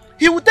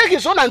 He will take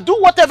his own and do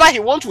whatever he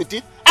wants with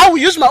it. I will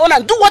use my own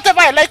and do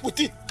whatever I like with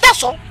it.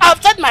 That's all.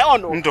 I've said my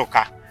own.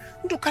 Ndoka,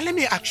 let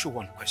me ask you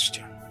one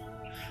question.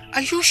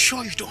 Are you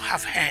sure you don't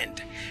have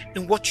hand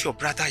in what your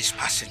brother is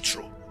passing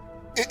through?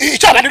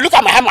 Iyke, look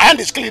at my hand. My hand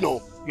is clean,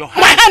 oh. Your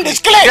hand, my hand is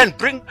clean.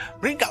 Then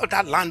bring out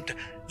that land.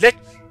 Let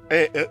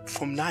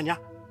Fumnaya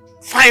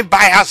find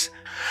buyers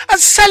and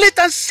sell it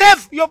and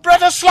save your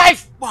brother's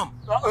life.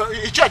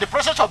 Iyke, the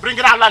process of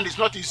bringing out land is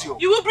not easy.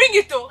 You will bring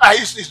it, though.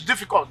 It's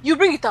difficult. You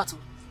bring it out.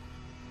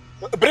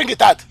 Bring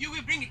it out. You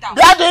will bring it out.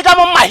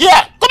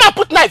 Here. Come and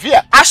put knife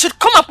here. I should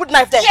come and put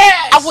knife there.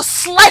 Yes. I will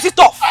slice it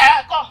off.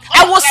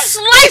 I will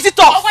slice it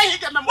off.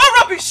 What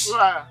rubbish?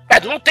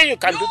 There's nothing you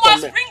can do to me. You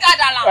must bring out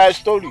that land. I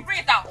stole it. Bring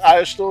it out.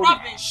 I stole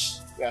rubbish.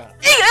 it. Yeah.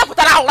 You put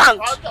that land.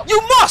 You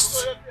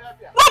must.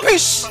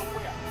 Rubbish. I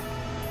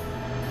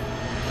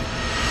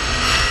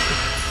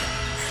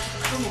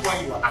don't know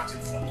why you are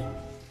acting funny.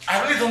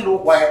 I really don't know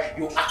why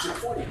you're acting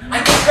funny.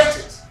 I don't get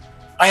it.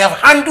 I have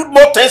handled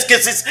more tense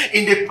cases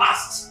in the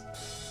past.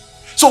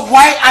 So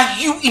why are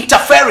you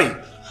interfering?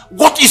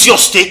 What is your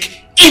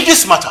stake in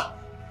this matter?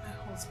 My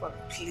husband,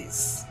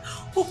 please.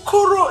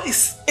 Okoro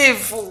is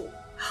evil.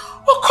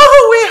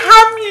 Okoro will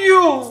harm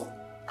you.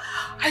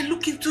 I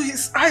look into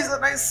his eyes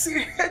and I see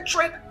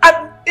hatred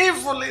and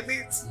evil in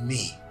it.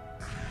 Me,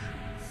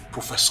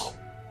 Professor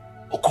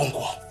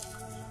Okonkwo,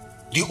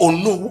 the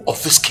Onowu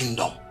of this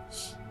kingdom.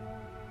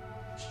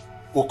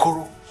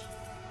 Okoro,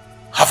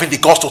 having the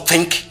guts to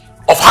think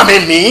of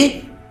harming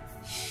me?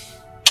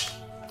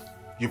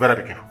 You better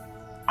be careful.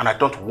 And I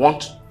don't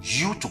want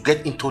you to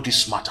get into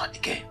this matter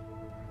again.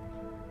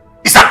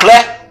 Is that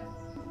clear?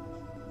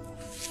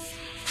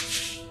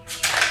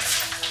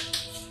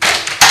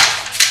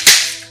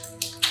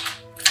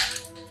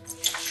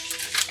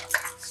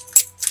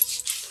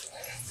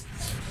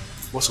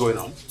 What's going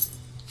on?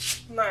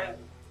 Nine.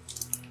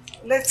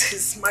 Let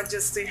His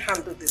Majesty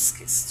handle this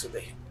case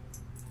today.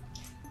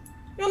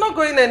 You're not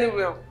going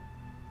anywhere.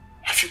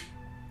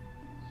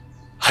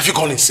 Have you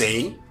gone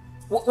insane?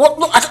 What?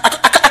 No,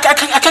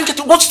 I can't get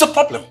it. What's the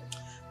problem?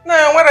 No,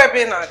 where I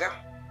be, Naga?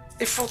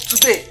 If for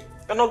today,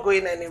 you're not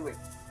going anywhere.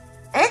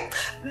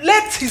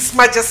 Let His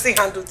Majesty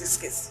handle this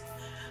case.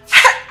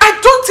 I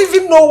don't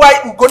even know why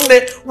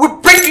Ugone will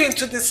bring you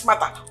into this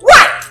matter.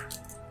 Why?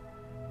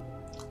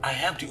 I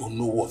am the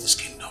Onowu of this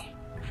kingdom.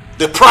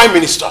 The Prime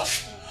Minister.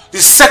 The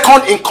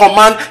second in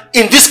command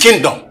in this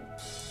kingdom.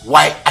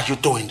 Why are you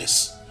doing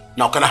this?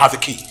 Now can I have the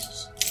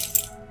keys?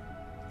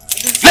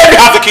 Let me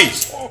have the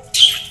keys.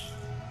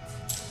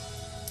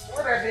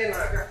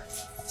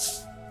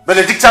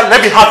 Benedicta,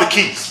 let me have the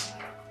keys.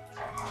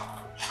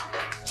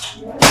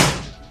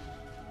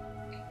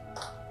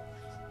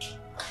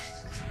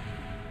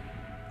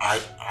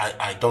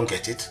 I don't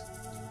get it.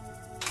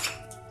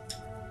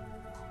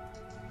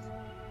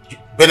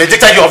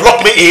 Benedicta, you have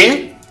locked me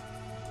in.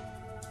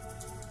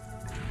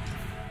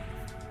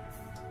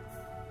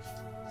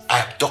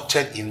 I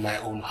abducted in my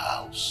own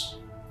house.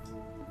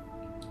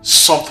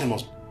 Something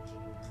must...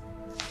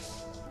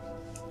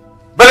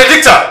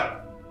 Benedicta!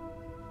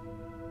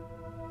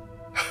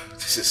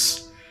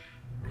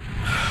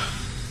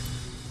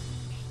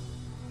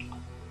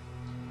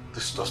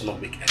 This does not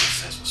make any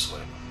sense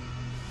whatsoever.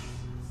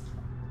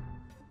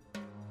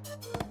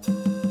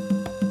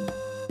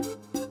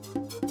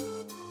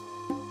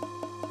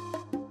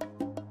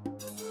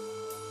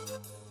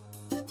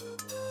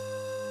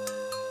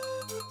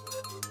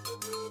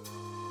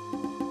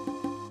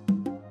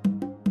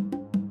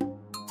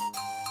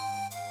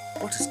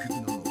 What is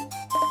keeping on?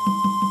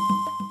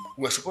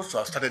 We were supposed to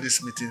have started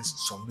this meeting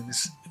some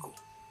minutes ago.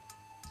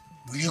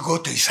 Will you go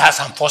to his house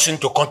and force him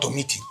to come to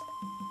meeting?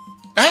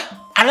 Eh?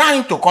 Allow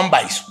him to come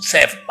by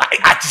himself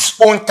at his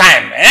own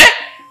time. Eh?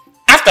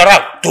 After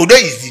all, today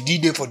is the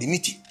D-Day for the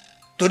meeting.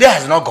 Today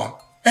has not gone.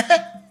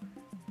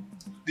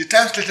 The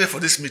time slated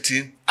for this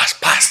meeting has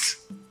passed.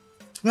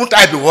 Won't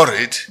I be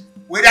worried?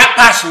 Whether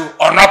pass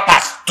or not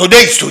pass,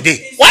 today is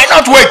today. Why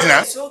not wait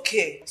now? It's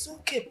okay. It's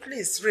okay.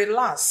 Please,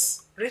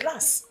 relax.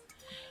 Relax.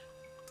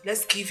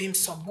 Let's give him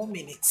some more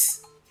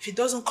minutes. If he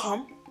doesn't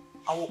come,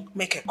 I will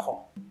make a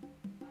call.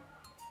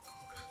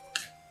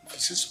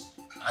 Please,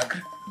 I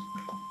agree.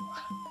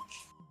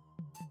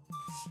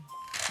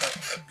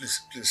 Please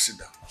sit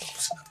down.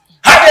 Sit down.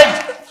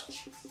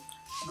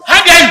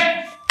 How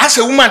dare you ask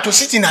a woman to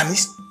sit in her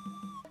midst?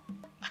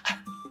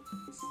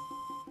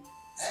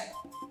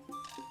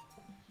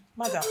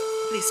 Madam,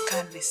 please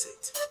kindly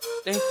sit.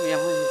 Thank you, Your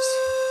Highness.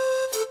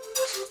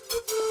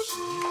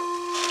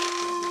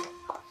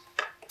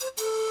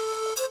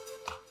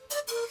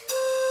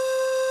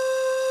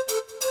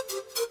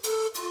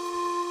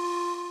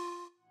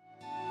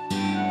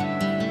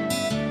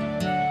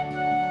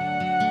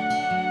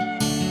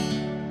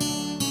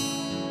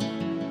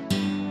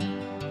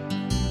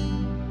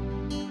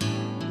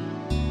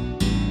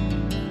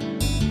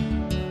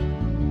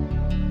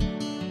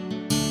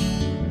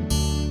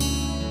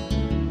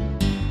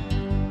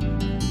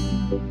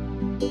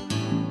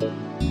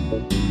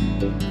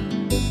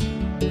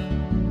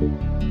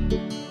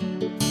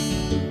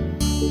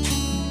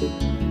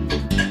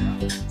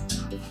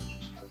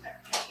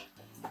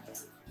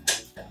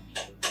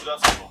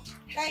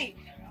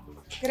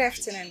 Good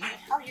afternoon.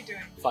 How are you doing?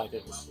 Fine,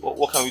 thank you.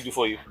 What can we do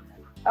for you?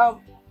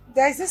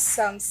 There's this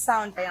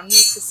sound I am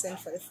noticing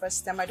for the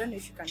first time. I don't know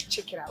if you can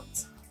check it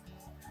out.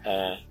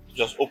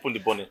 Just open the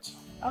bonnet.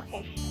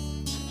 Okay.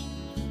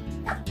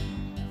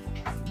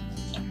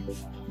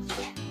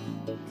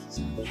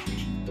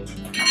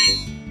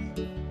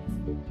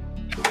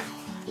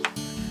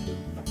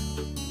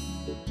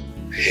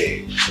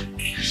 Hey,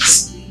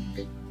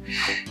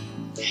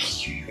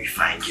 you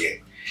fine girl.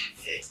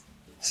 Hey,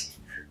 see,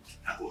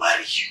 I will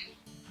marry you.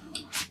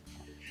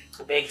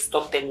 I beg,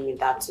 stop telling me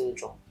that thing,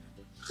 Joe.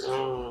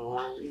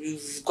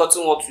 You've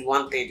gotten what you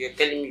wanted. You're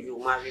telling me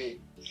you'll marry me.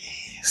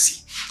 Yeah,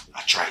 see,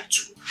 I tried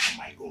to on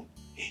my own.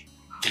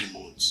 3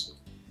 months.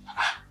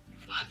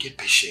 I get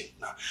patient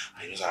now.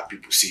 I know that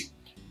people say,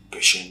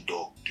 patient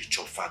dog, they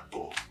chop fat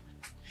ball.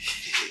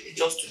 You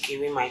just took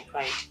away my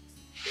pride.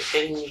 You're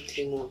telling me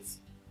 3 months.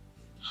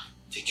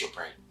 Take your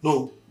pride.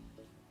 No.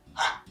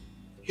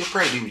 Your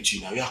pride is with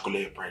you now. You have to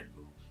collect your pride.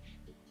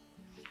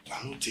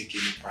 I don't take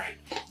any pride.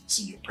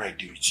 See, your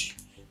pride is with you.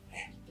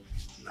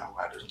 Now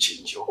I don't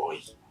change your oil.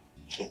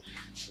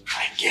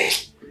 I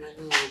get. I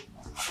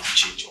don't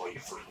change oil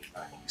for you.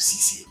 You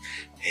see,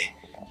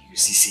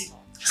 see,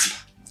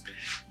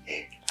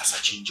 as I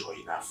change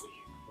oil now for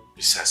you,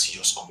 besides you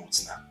just come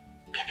out now.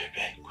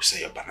 Go sell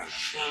your banana.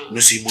 No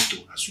say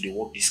motor, as you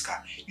walk this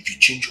car, if you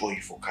change oil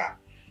for car,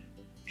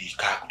 the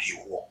car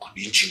will walk,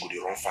 the engine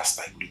will run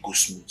faster, it will go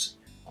smooth.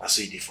 I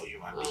say it for you,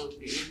 man.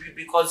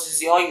 Because it's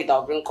the oil that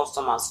will bring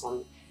customers for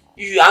me.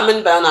 How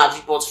many banana have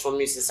you bought from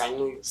me since I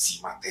know you? See,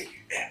 man, tell you,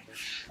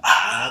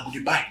 I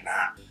will buy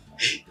now.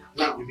 Hey,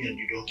 now with me and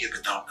you don't get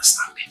better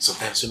understanding.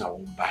 Sometimes when I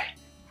won't buy,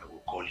 I will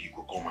call you,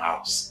 go come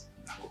house.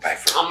 I will buy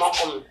from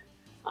you.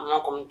 I'm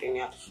not coming to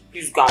you.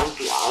 Please go on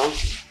to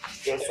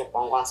get up and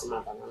go and see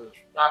my banana.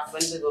 That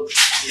friend will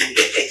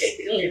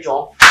be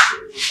Joe.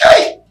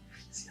 Hey!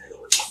 See, I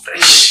don't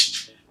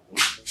fresh.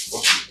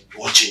 You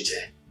won't change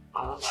it. I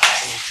won't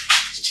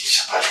change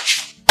it.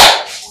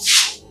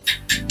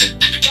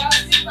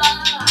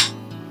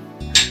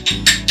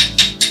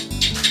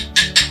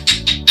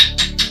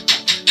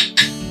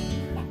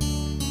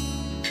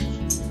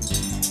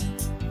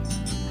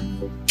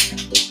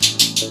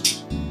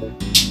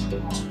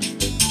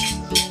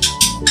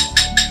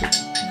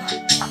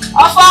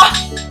 Offer!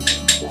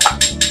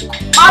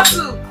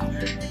 Matsu!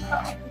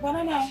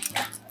 Banana.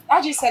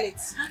 How do you sell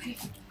it? Okay.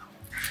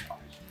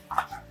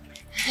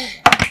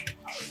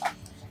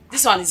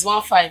 This one is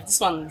 1.5. This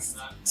one is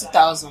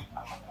 2,000.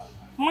 How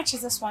much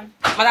is this one?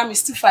 Madam,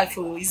 it's 2.5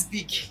 for it's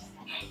big.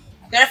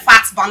 Very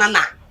fat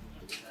banana.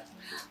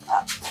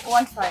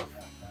 1.5.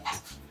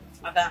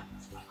 Madam,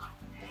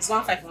 it's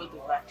 1.5 for you to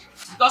buy.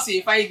 Because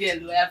if I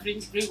get low, I bring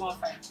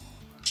 1.5.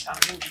 I'll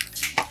bring it.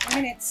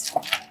 1 minute.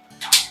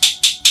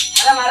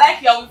 Madam, I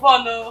like your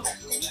phone though.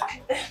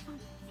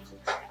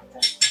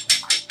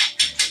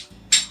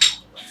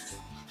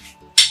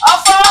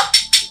 Offer!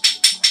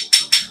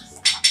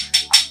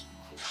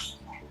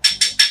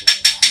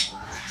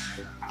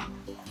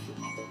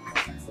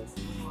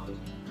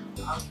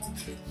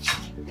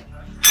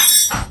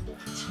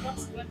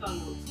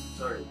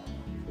 Sorry.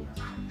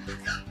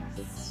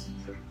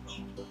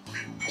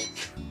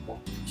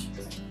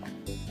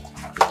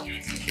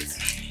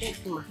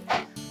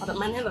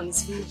 My nylon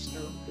is finished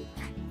though.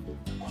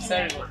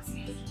 Sorry, ma.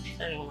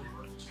 Sorry, ma.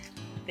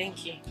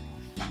 Thank you.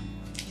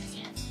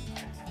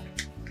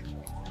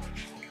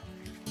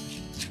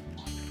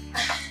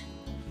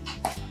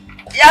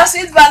 Yeah,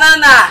 sweet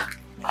banana.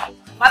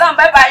 Madam,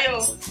 bye-bye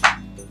you.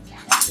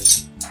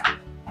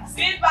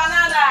 Sweet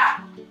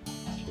banana.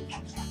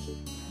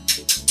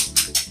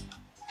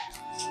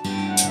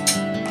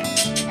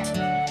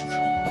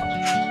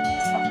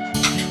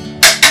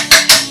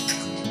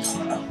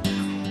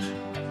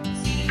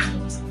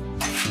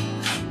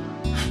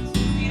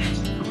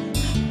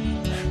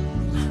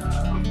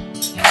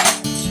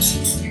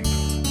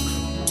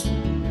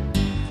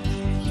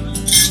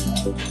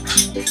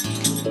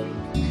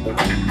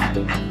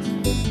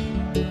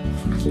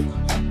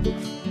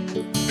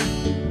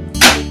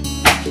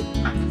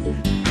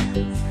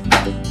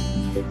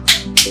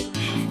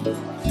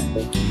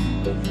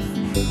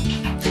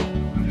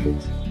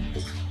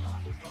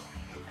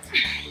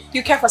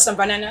 You care for some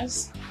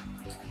bananas?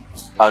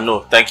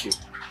 No, thank you.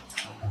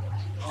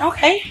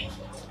 Okay.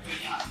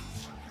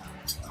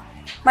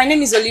 My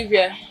name is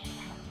Olivia.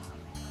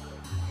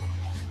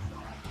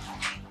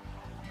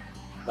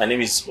 My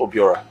name is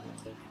Obiora.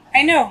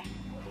 I know.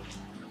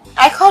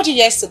 I called you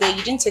yesterday.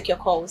 You didn't take your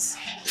calls.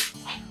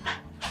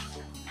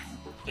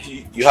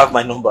 You have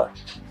my number?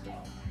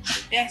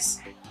 Yes.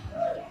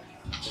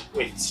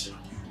 Wait.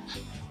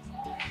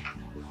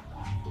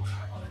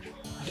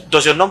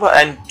 Does your number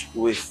end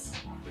with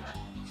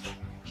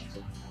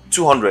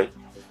 200?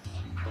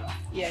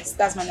 Yes,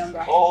 that's my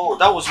number. Oh,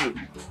 that was you.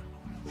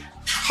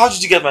 How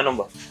did you get my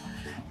number?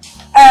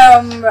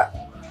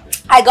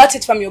 I got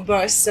it from your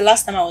boss the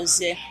last time I was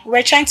there. We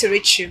were trying to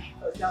reach you.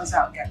 That was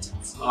how I got it.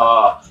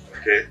 Ah,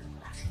 okay.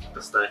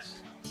 That's nice.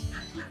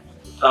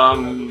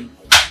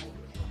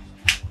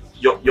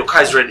 Your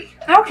car is ready.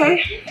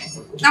 Okay.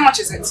 How much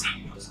is it?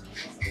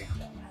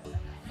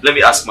 Let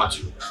me ask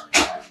Matthew.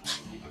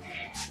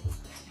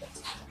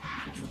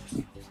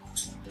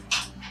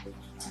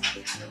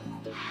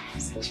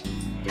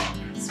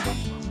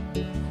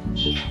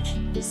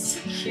 So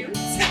cute.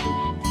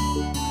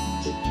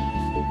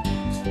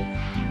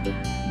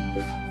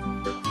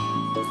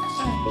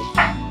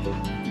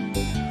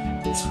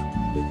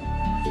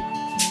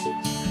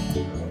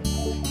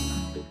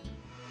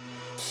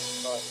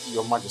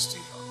 Your Majesty,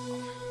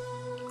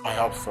 I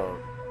have a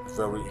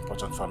very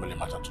important family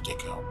matter to take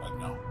care of right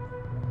now.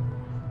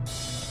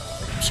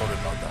 I'm sorry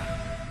about that.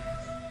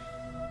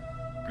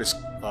 Please,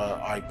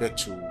 I beg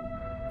to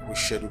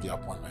reschedule the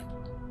appointment.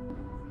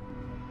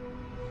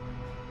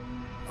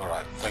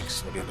 Alright,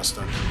 thanks for the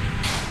understanding.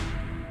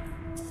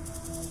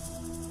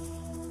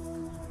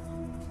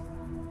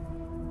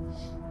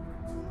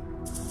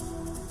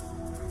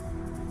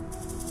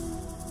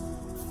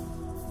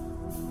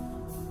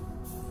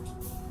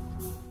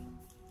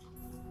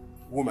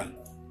 Woman,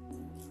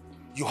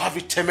 you have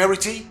the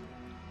temerity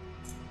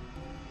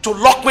to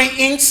lock me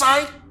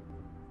inside?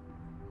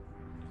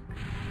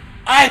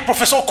 I,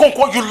 Professor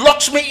Okonkwo, you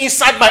locked me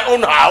inside my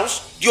own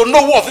house? You're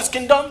no war of this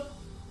kingdom?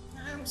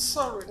 I'm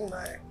sorry,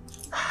 Nai.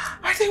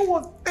 I didn't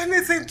want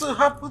anything to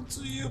happen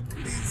to you.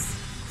 Please,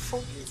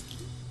 forgive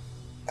me.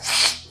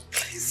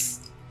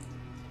 Please.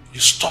 You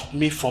stopped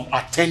me from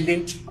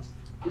attending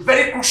a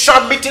very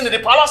crucial meeting in the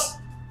palace?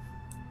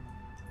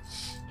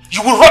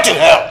 You will rot in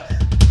hell.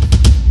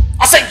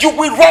 I said you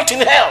will rot in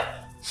hell.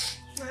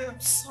 I am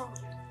sorry.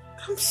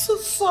 I'm so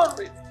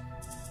sorry.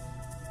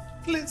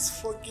 Please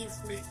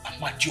forgive me.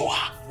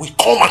 Amadioha will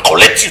come and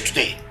collect you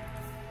today.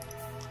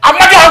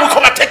 Amadioha will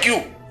come and take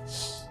you.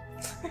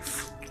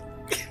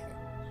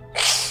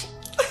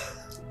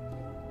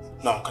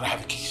 Now, can I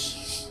have a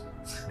kiss?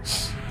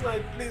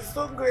 No, please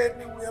don't go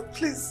anywhere.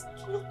 Please.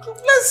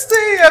 Let's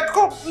stay here.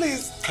 Come,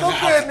 please. Don't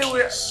go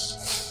anywhere.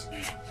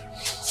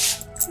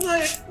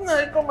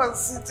 No, come and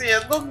sit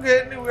here. Don't go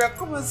anywhere.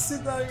 Come and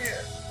sit down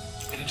here.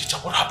 Benedicta,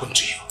 what happened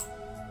to you?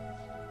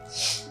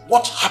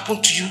 What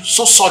happened to you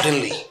so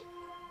suddenly?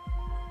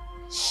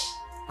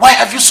 Why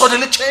have you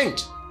suddenly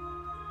changed?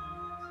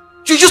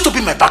 You used to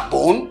be my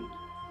backbone.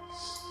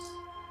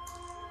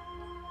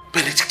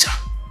 Benedicta.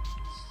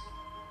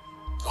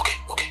 Okay,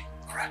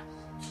 alright.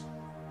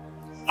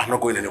 I'm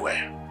not going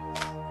anywhere.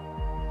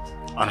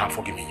 And I'm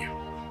forgiving you.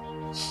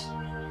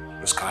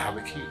 Just can I have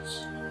a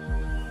kiss?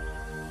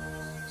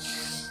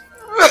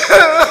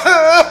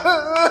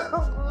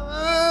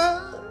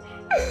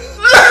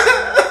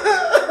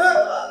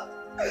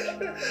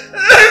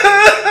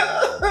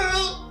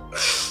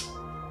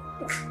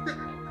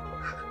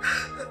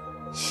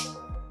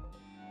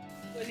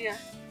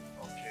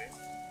 Okay.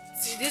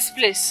 See this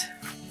place?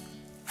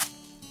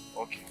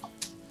 Okay.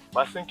 But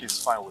I think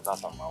it's fine with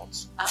that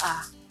amount.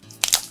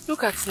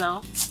 Look at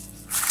now.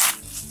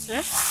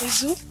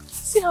 Izu,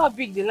 see how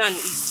big the land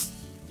is.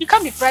 You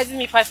can't be pricing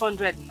me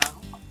 500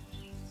 now.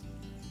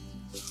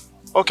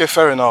 Okay,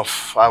 fair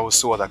enough. I will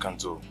see what I can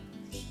do.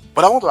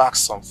 But I want to ask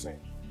something.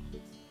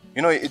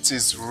 You know, it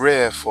is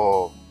rare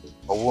for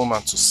a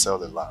woman to sell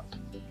the land.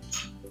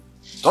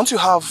 Don't you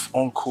have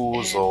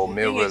uncles or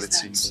male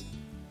relatives?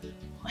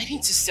 I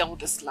need to sell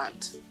this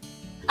land.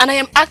 And I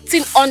am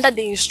acting under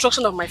the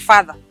instruction of my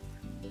father.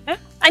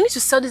 I need to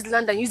sell this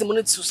land and use the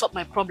money to solve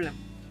my problem.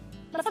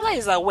 My father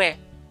is aware.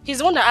 He's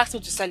the one that asked me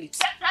to sell it.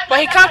 But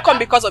he can't come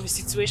because of his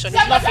situation.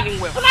 He's not feeling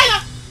well.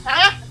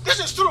 This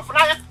is true,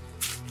 Fumnaya.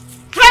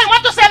 Fumnaya, you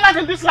want to sell land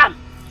in this land?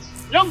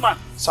 Young man.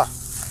 Sir.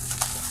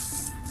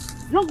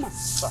 Young man.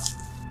 Sir.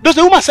 Does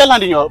the woman sell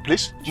land in your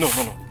place? No,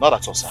 not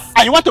at all, sir.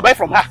 And you want to buy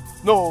from her?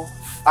 No,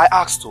 I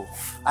asked her. Okay,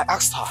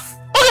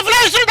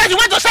 Fumnaya, it's true that you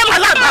want to sell my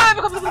land,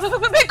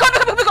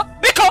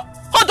 Biko,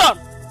 hold on.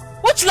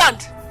 Which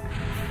land?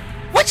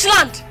 Which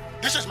land?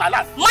 This is my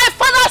land. My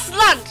father's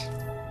land.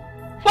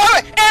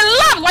 Wait, a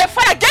land my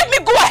father gave me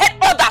go-ahead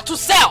order to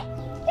sell.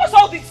 What's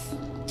all this?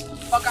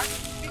 Okay,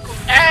 Biko,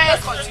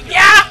 let's continue.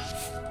 Yeah.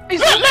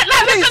 Listen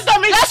to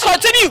me. Let's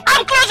continue.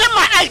 I'm closing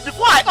my eyes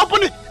before I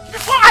open it.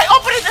 Before I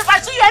open it, if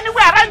I see you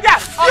anywhere around there,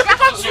 my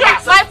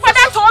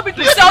father told me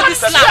to sell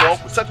this land.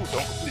 Settle with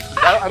uncle, please.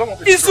 I don't want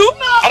to. Izu? No,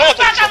 I don't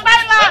want to buy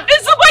land.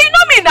 Izu, but you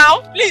know me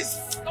now. Please,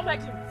 don't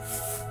like him.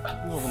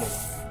 No.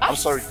 I'm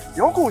sorry.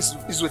 Your uncle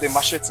is with a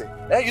machete.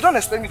 You don't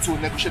expect me to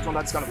negotiate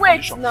under this kind of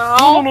condition.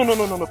 Now.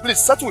 No. Please,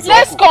 settle with your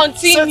uncle. Let's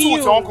continue. Settle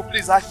with your uncle,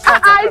 please. I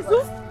can't. Buy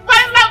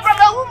land from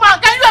a woman.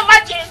 Can you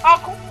imagine?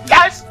 Uncle.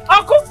 Yes,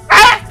 uncle.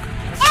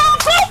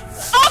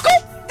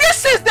 Uncle,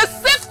 this is the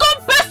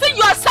second person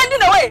you are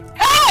sending away.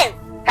 Hey!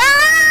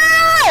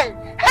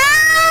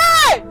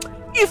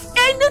 If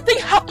anything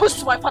happens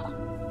to my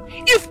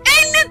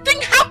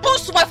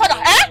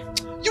father,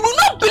 you will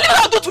not believe what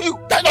I'll do to you.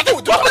 Nothing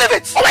will do. Don't believe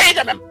it.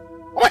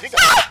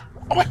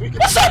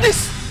 What's all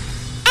this?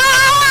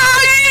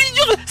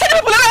 You send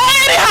people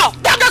anyhow.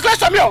 Don't get close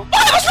to me.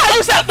 What's wrong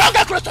with you? Don't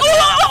get close to me.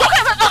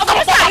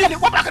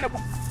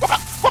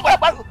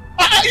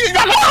 You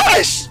are not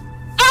nice.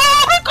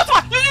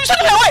 You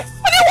send me away.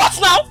 What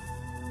now?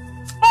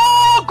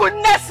 Oh,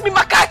 goodness me,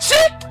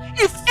 Makachi.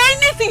 If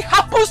anything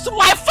happens to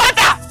my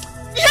father,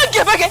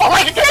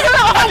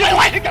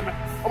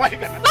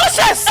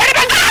 nonsense.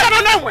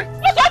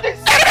 What's all this?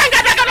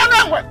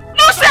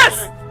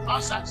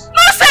 Nonsense.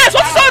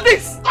 What is all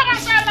this? Come and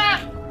sell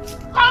land.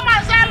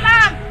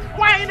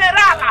 Why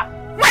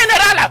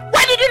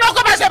did you not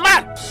come as a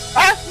man?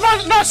 Huh?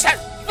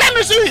 Nonsense. Let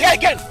me see you here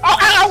again.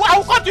 I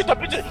will cut you to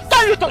pieces.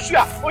 Turn you to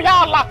sugar. Oh,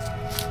 yeah, Allah.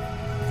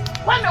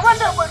 When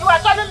you are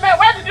telling me,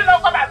 why did you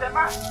not come as a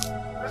man?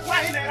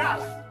 Why in a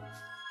rala?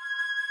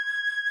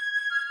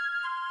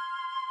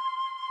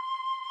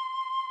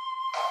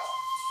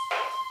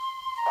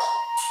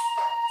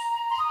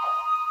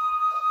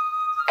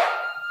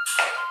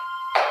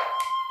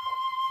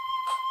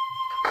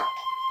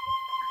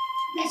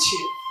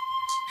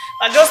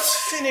 I just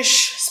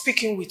finished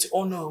speaking with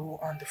Ono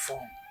on the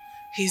phone.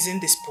 He's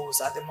indisposed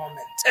at the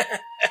moment.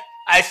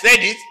 I said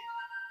it.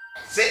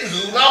 Say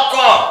you will not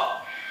come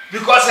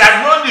because he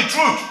has known the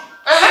truth.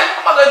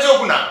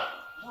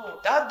 No,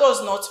 that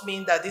does not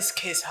mean that this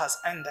case has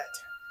ended.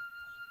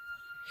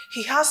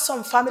 He has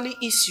some family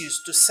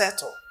issues to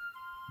settle.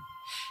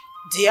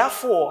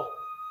 Therefore,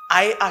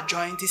 I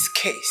adjourn this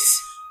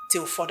case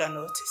till further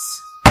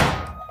notice.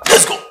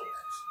 Let's go.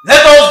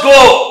 Let us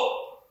go.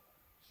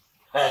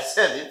 I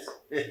said it.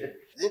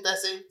 Didn't I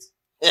say it?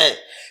 Yeah.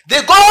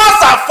 The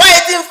gods are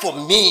fighting for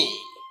me.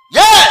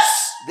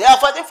 Yes, they are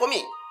fighting for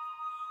me.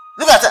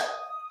 Look at her.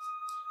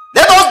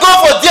 Let us go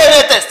for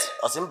DNA test.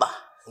 Osimba.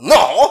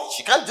 No,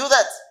 she can't do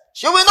that.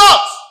 She will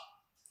not.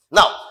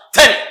 Now,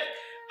 tell me,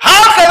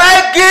 how can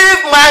I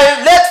give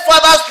my late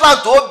father's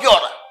land to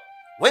Obiora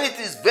when it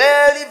is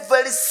very,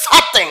 very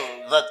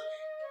certain that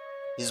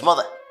his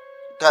mother,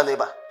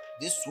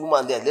 this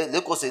woman there,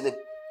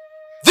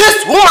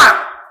 this woman,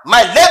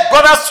 my late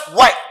brother's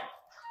wife,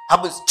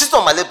 happens to cheat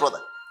on my late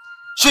brother.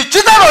 She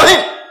cheated on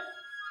him.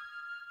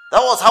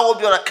 That was how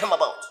Obiora came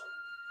about.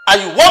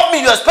 And you want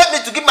me, you expect me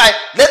to give my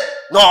late...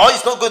 No,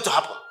 it's not going to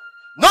happen.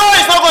 No,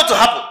 it's not going to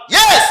happen.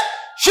 Yes,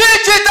 she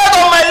cheated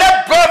on my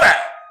late brother.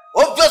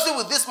 Obviously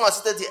with this man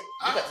seated here.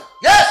 Look at him.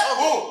 Yes,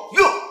 who?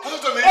 You. Who are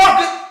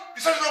you?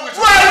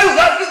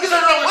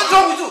 What's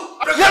wrong with you?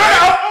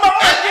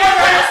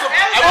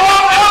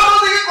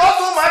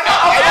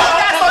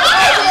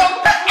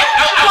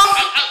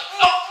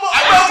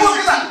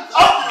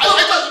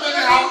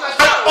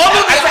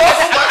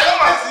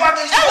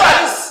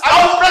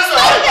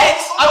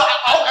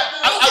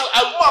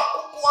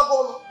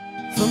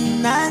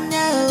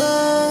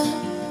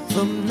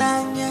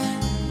 Fumnaya,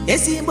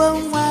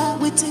 Esibonwa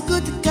with a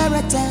good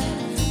character.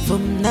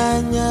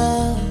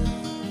 Fumnaya,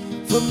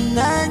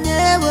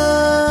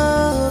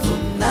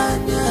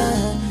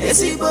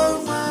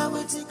 Esibonwa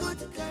with a good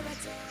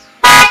character.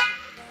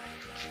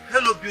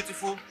 Hello,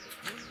 beautiful.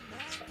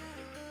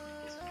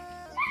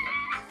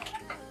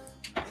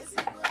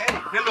 Hey,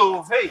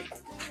 hello, hey.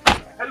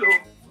 Hello.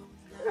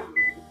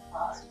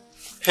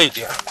 Hey,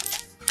 dear.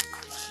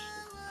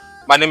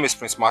 My name is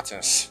Prince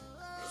Martins.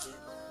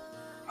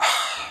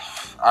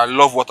 I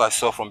love what I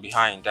saw from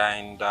behind,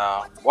 and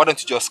why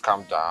don't you just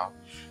calm down,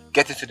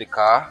 get into the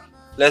car,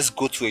 let's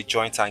go to a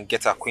joint and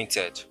get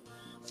acquainted.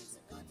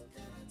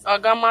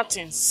 Oga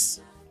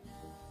Martins.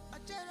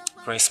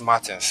 Prince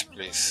Martins,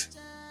 please.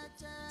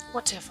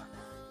 Whatever.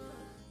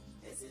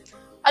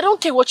 I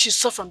don't care what you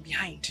saw from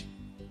behind.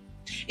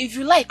 If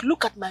you like,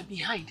 look at my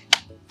behind.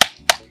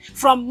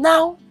 From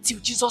now till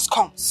Jesus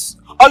comes.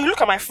 Or you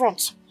look at my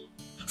front.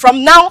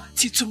 From now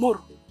till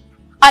tomorrow.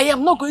 I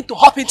am not going to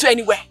hop into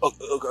anywhere.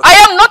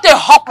 I am not a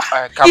hopper.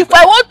 If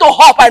I want to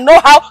hop, I know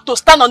how to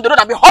stand on the road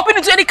and be hopping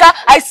into any car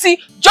I see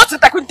just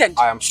with acquaintance.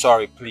 I am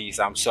sorry, please.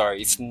 I'm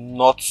sorry. It's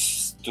not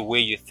the way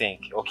you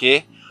think,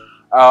 okay?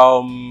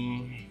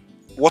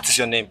 What is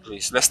your name,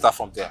 please? Let's start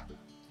from there.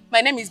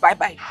 My name is Bye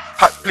Bye.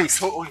 Please,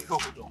 hold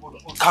on.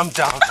 Calm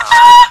down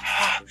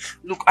now.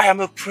 Look, I am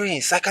a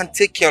prince. I can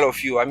take care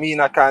of you. I mean,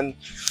 I can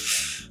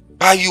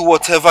buy you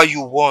whatever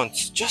you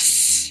want.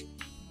 Just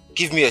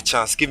give me a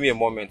chance. Give me a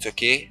moment,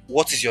 okay?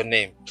 What is your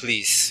name,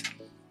 please?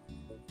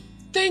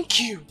 Thank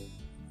you.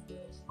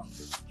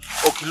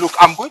 Okay, look,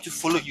 I'm going to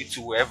follow you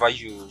to wherever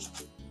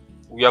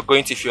we are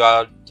going to.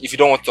 If you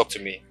don't want to talk to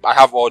me, I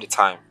have all the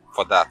time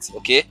for that,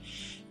 okay?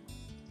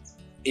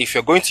 If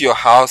you're going to your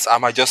house, I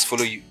might just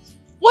follow you.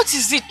 What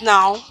is it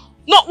now?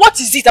 No, what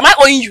is it? Am I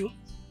owing you?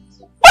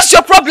 What's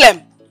your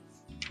problem?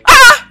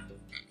 Ah!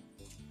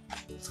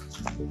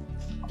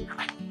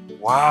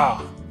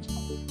 Wow.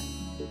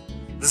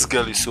 This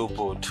girl is so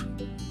bold.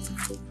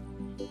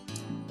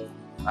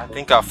 I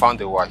think I found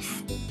a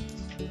wife.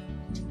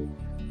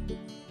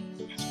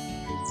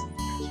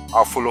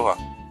 I'll follow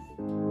her.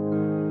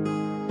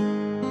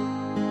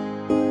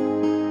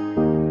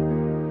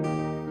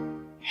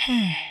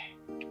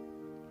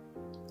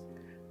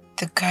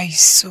 The guy is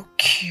so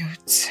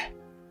cute.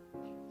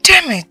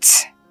 Damn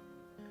it!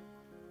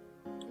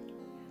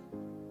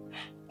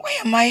 Why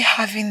am I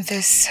having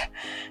this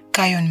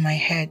guy on my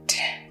head?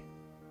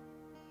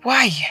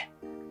 Why?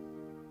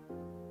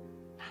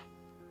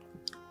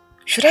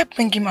 Should I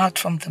bring him out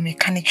from the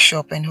mechanic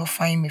shop and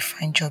offer him a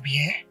fine job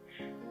here?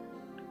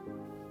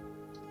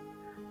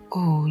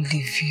 Oh,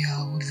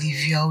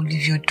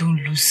 Olivia,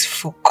 don't lose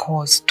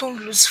focus.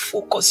 Don't lose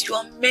focus. You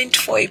are meant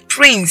for a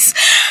prince.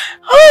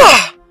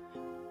 Ah!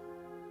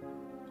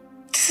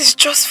 This is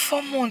just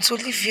 4 months,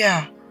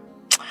 Olivia.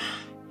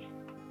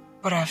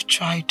 But I've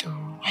tried,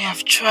 oh. I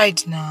have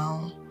tried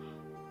now.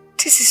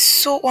 This is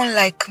so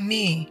unlike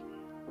me.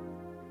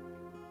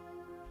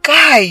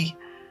 Guy,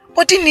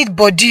 body need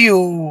body,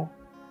 oh.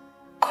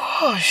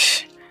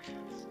 Gosh.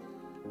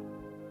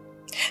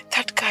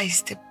 That guy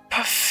is the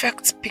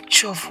perfect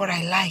picture of what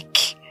I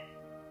like.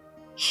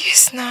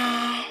 Yes,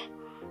 now.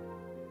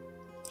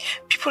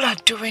 People are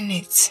doing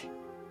it.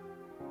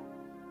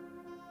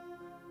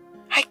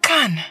 I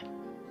can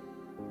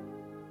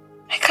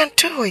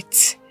do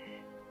it.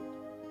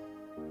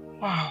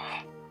 Wow.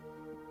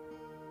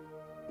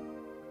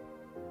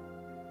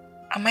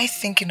 Am I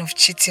thinking of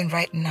cheating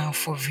right now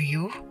for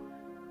real?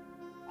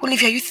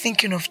 Olivia, are you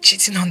thinking of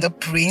cheating on the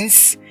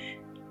prince?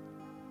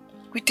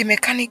 With the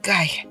mechanic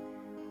guy?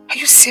 Are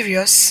you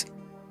serious?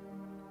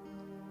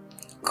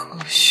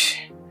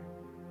 Gosh.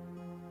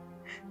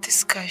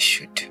 This guy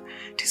should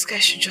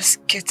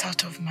just get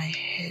out of my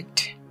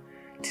head.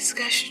 This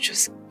guy should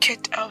just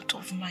get out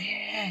of my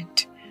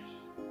head.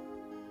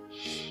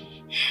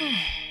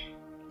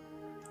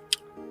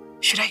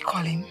 Should I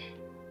call him?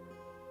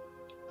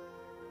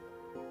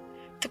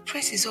 The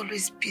prince is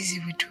always busy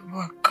with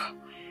work,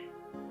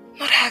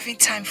 not having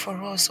time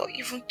for us or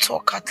even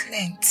talk at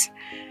length.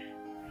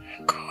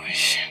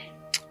 Gosh.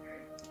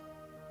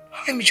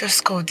 Let me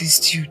just call this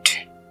dude.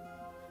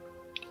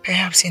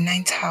 Perhaps a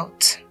night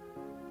out.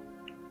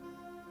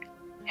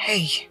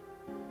 Hey,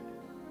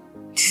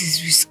 this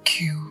is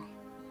risky.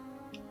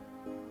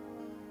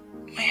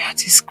 My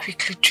heart is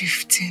quickly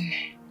drifting.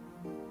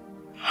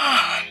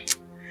 Ah,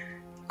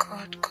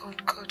 God,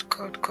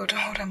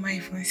 what am I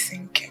even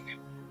thinking?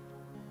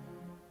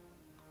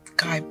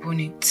 Guy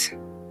Bonnet.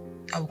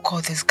 I will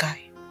call this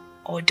guy.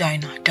 Or die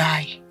now,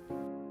 die.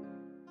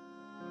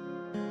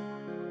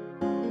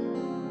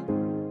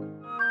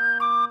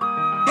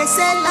 They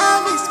say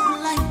love is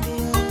blind.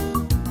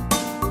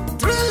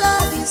 True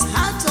love is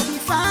hard to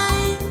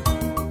define.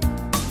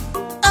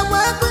 A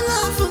word for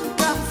love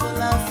come for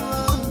love.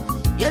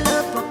 You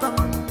love papa.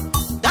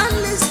 Don't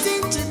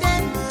listen to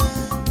them.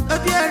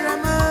 Up your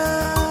rama.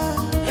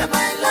 You're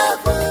my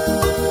lover.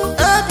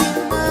 Up your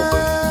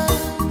man.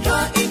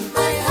 You're in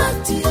my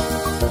heart.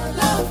 You're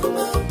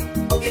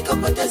love. Pick up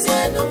what I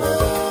say no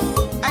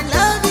more. I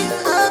love you,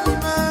 up your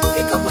man.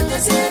 Pick up what I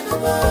say no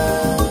more.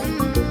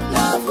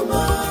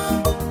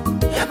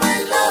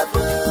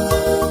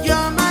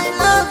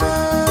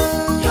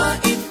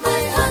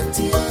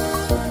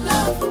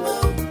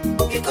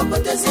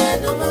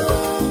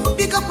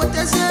 Pick up what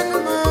I say no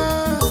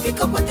more.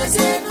 Pick up what I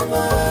say no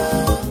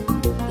more.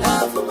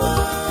 Love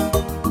more.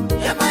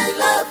 You're my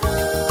lover.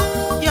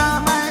 You're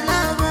my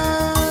lover.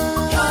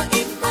 You're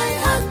in my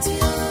heart.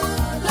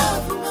 You're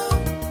love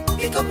more.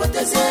 Pick up what I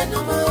say no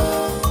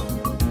more.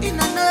 In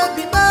a no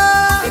be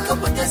more. Pick up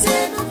what I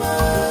say no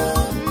more.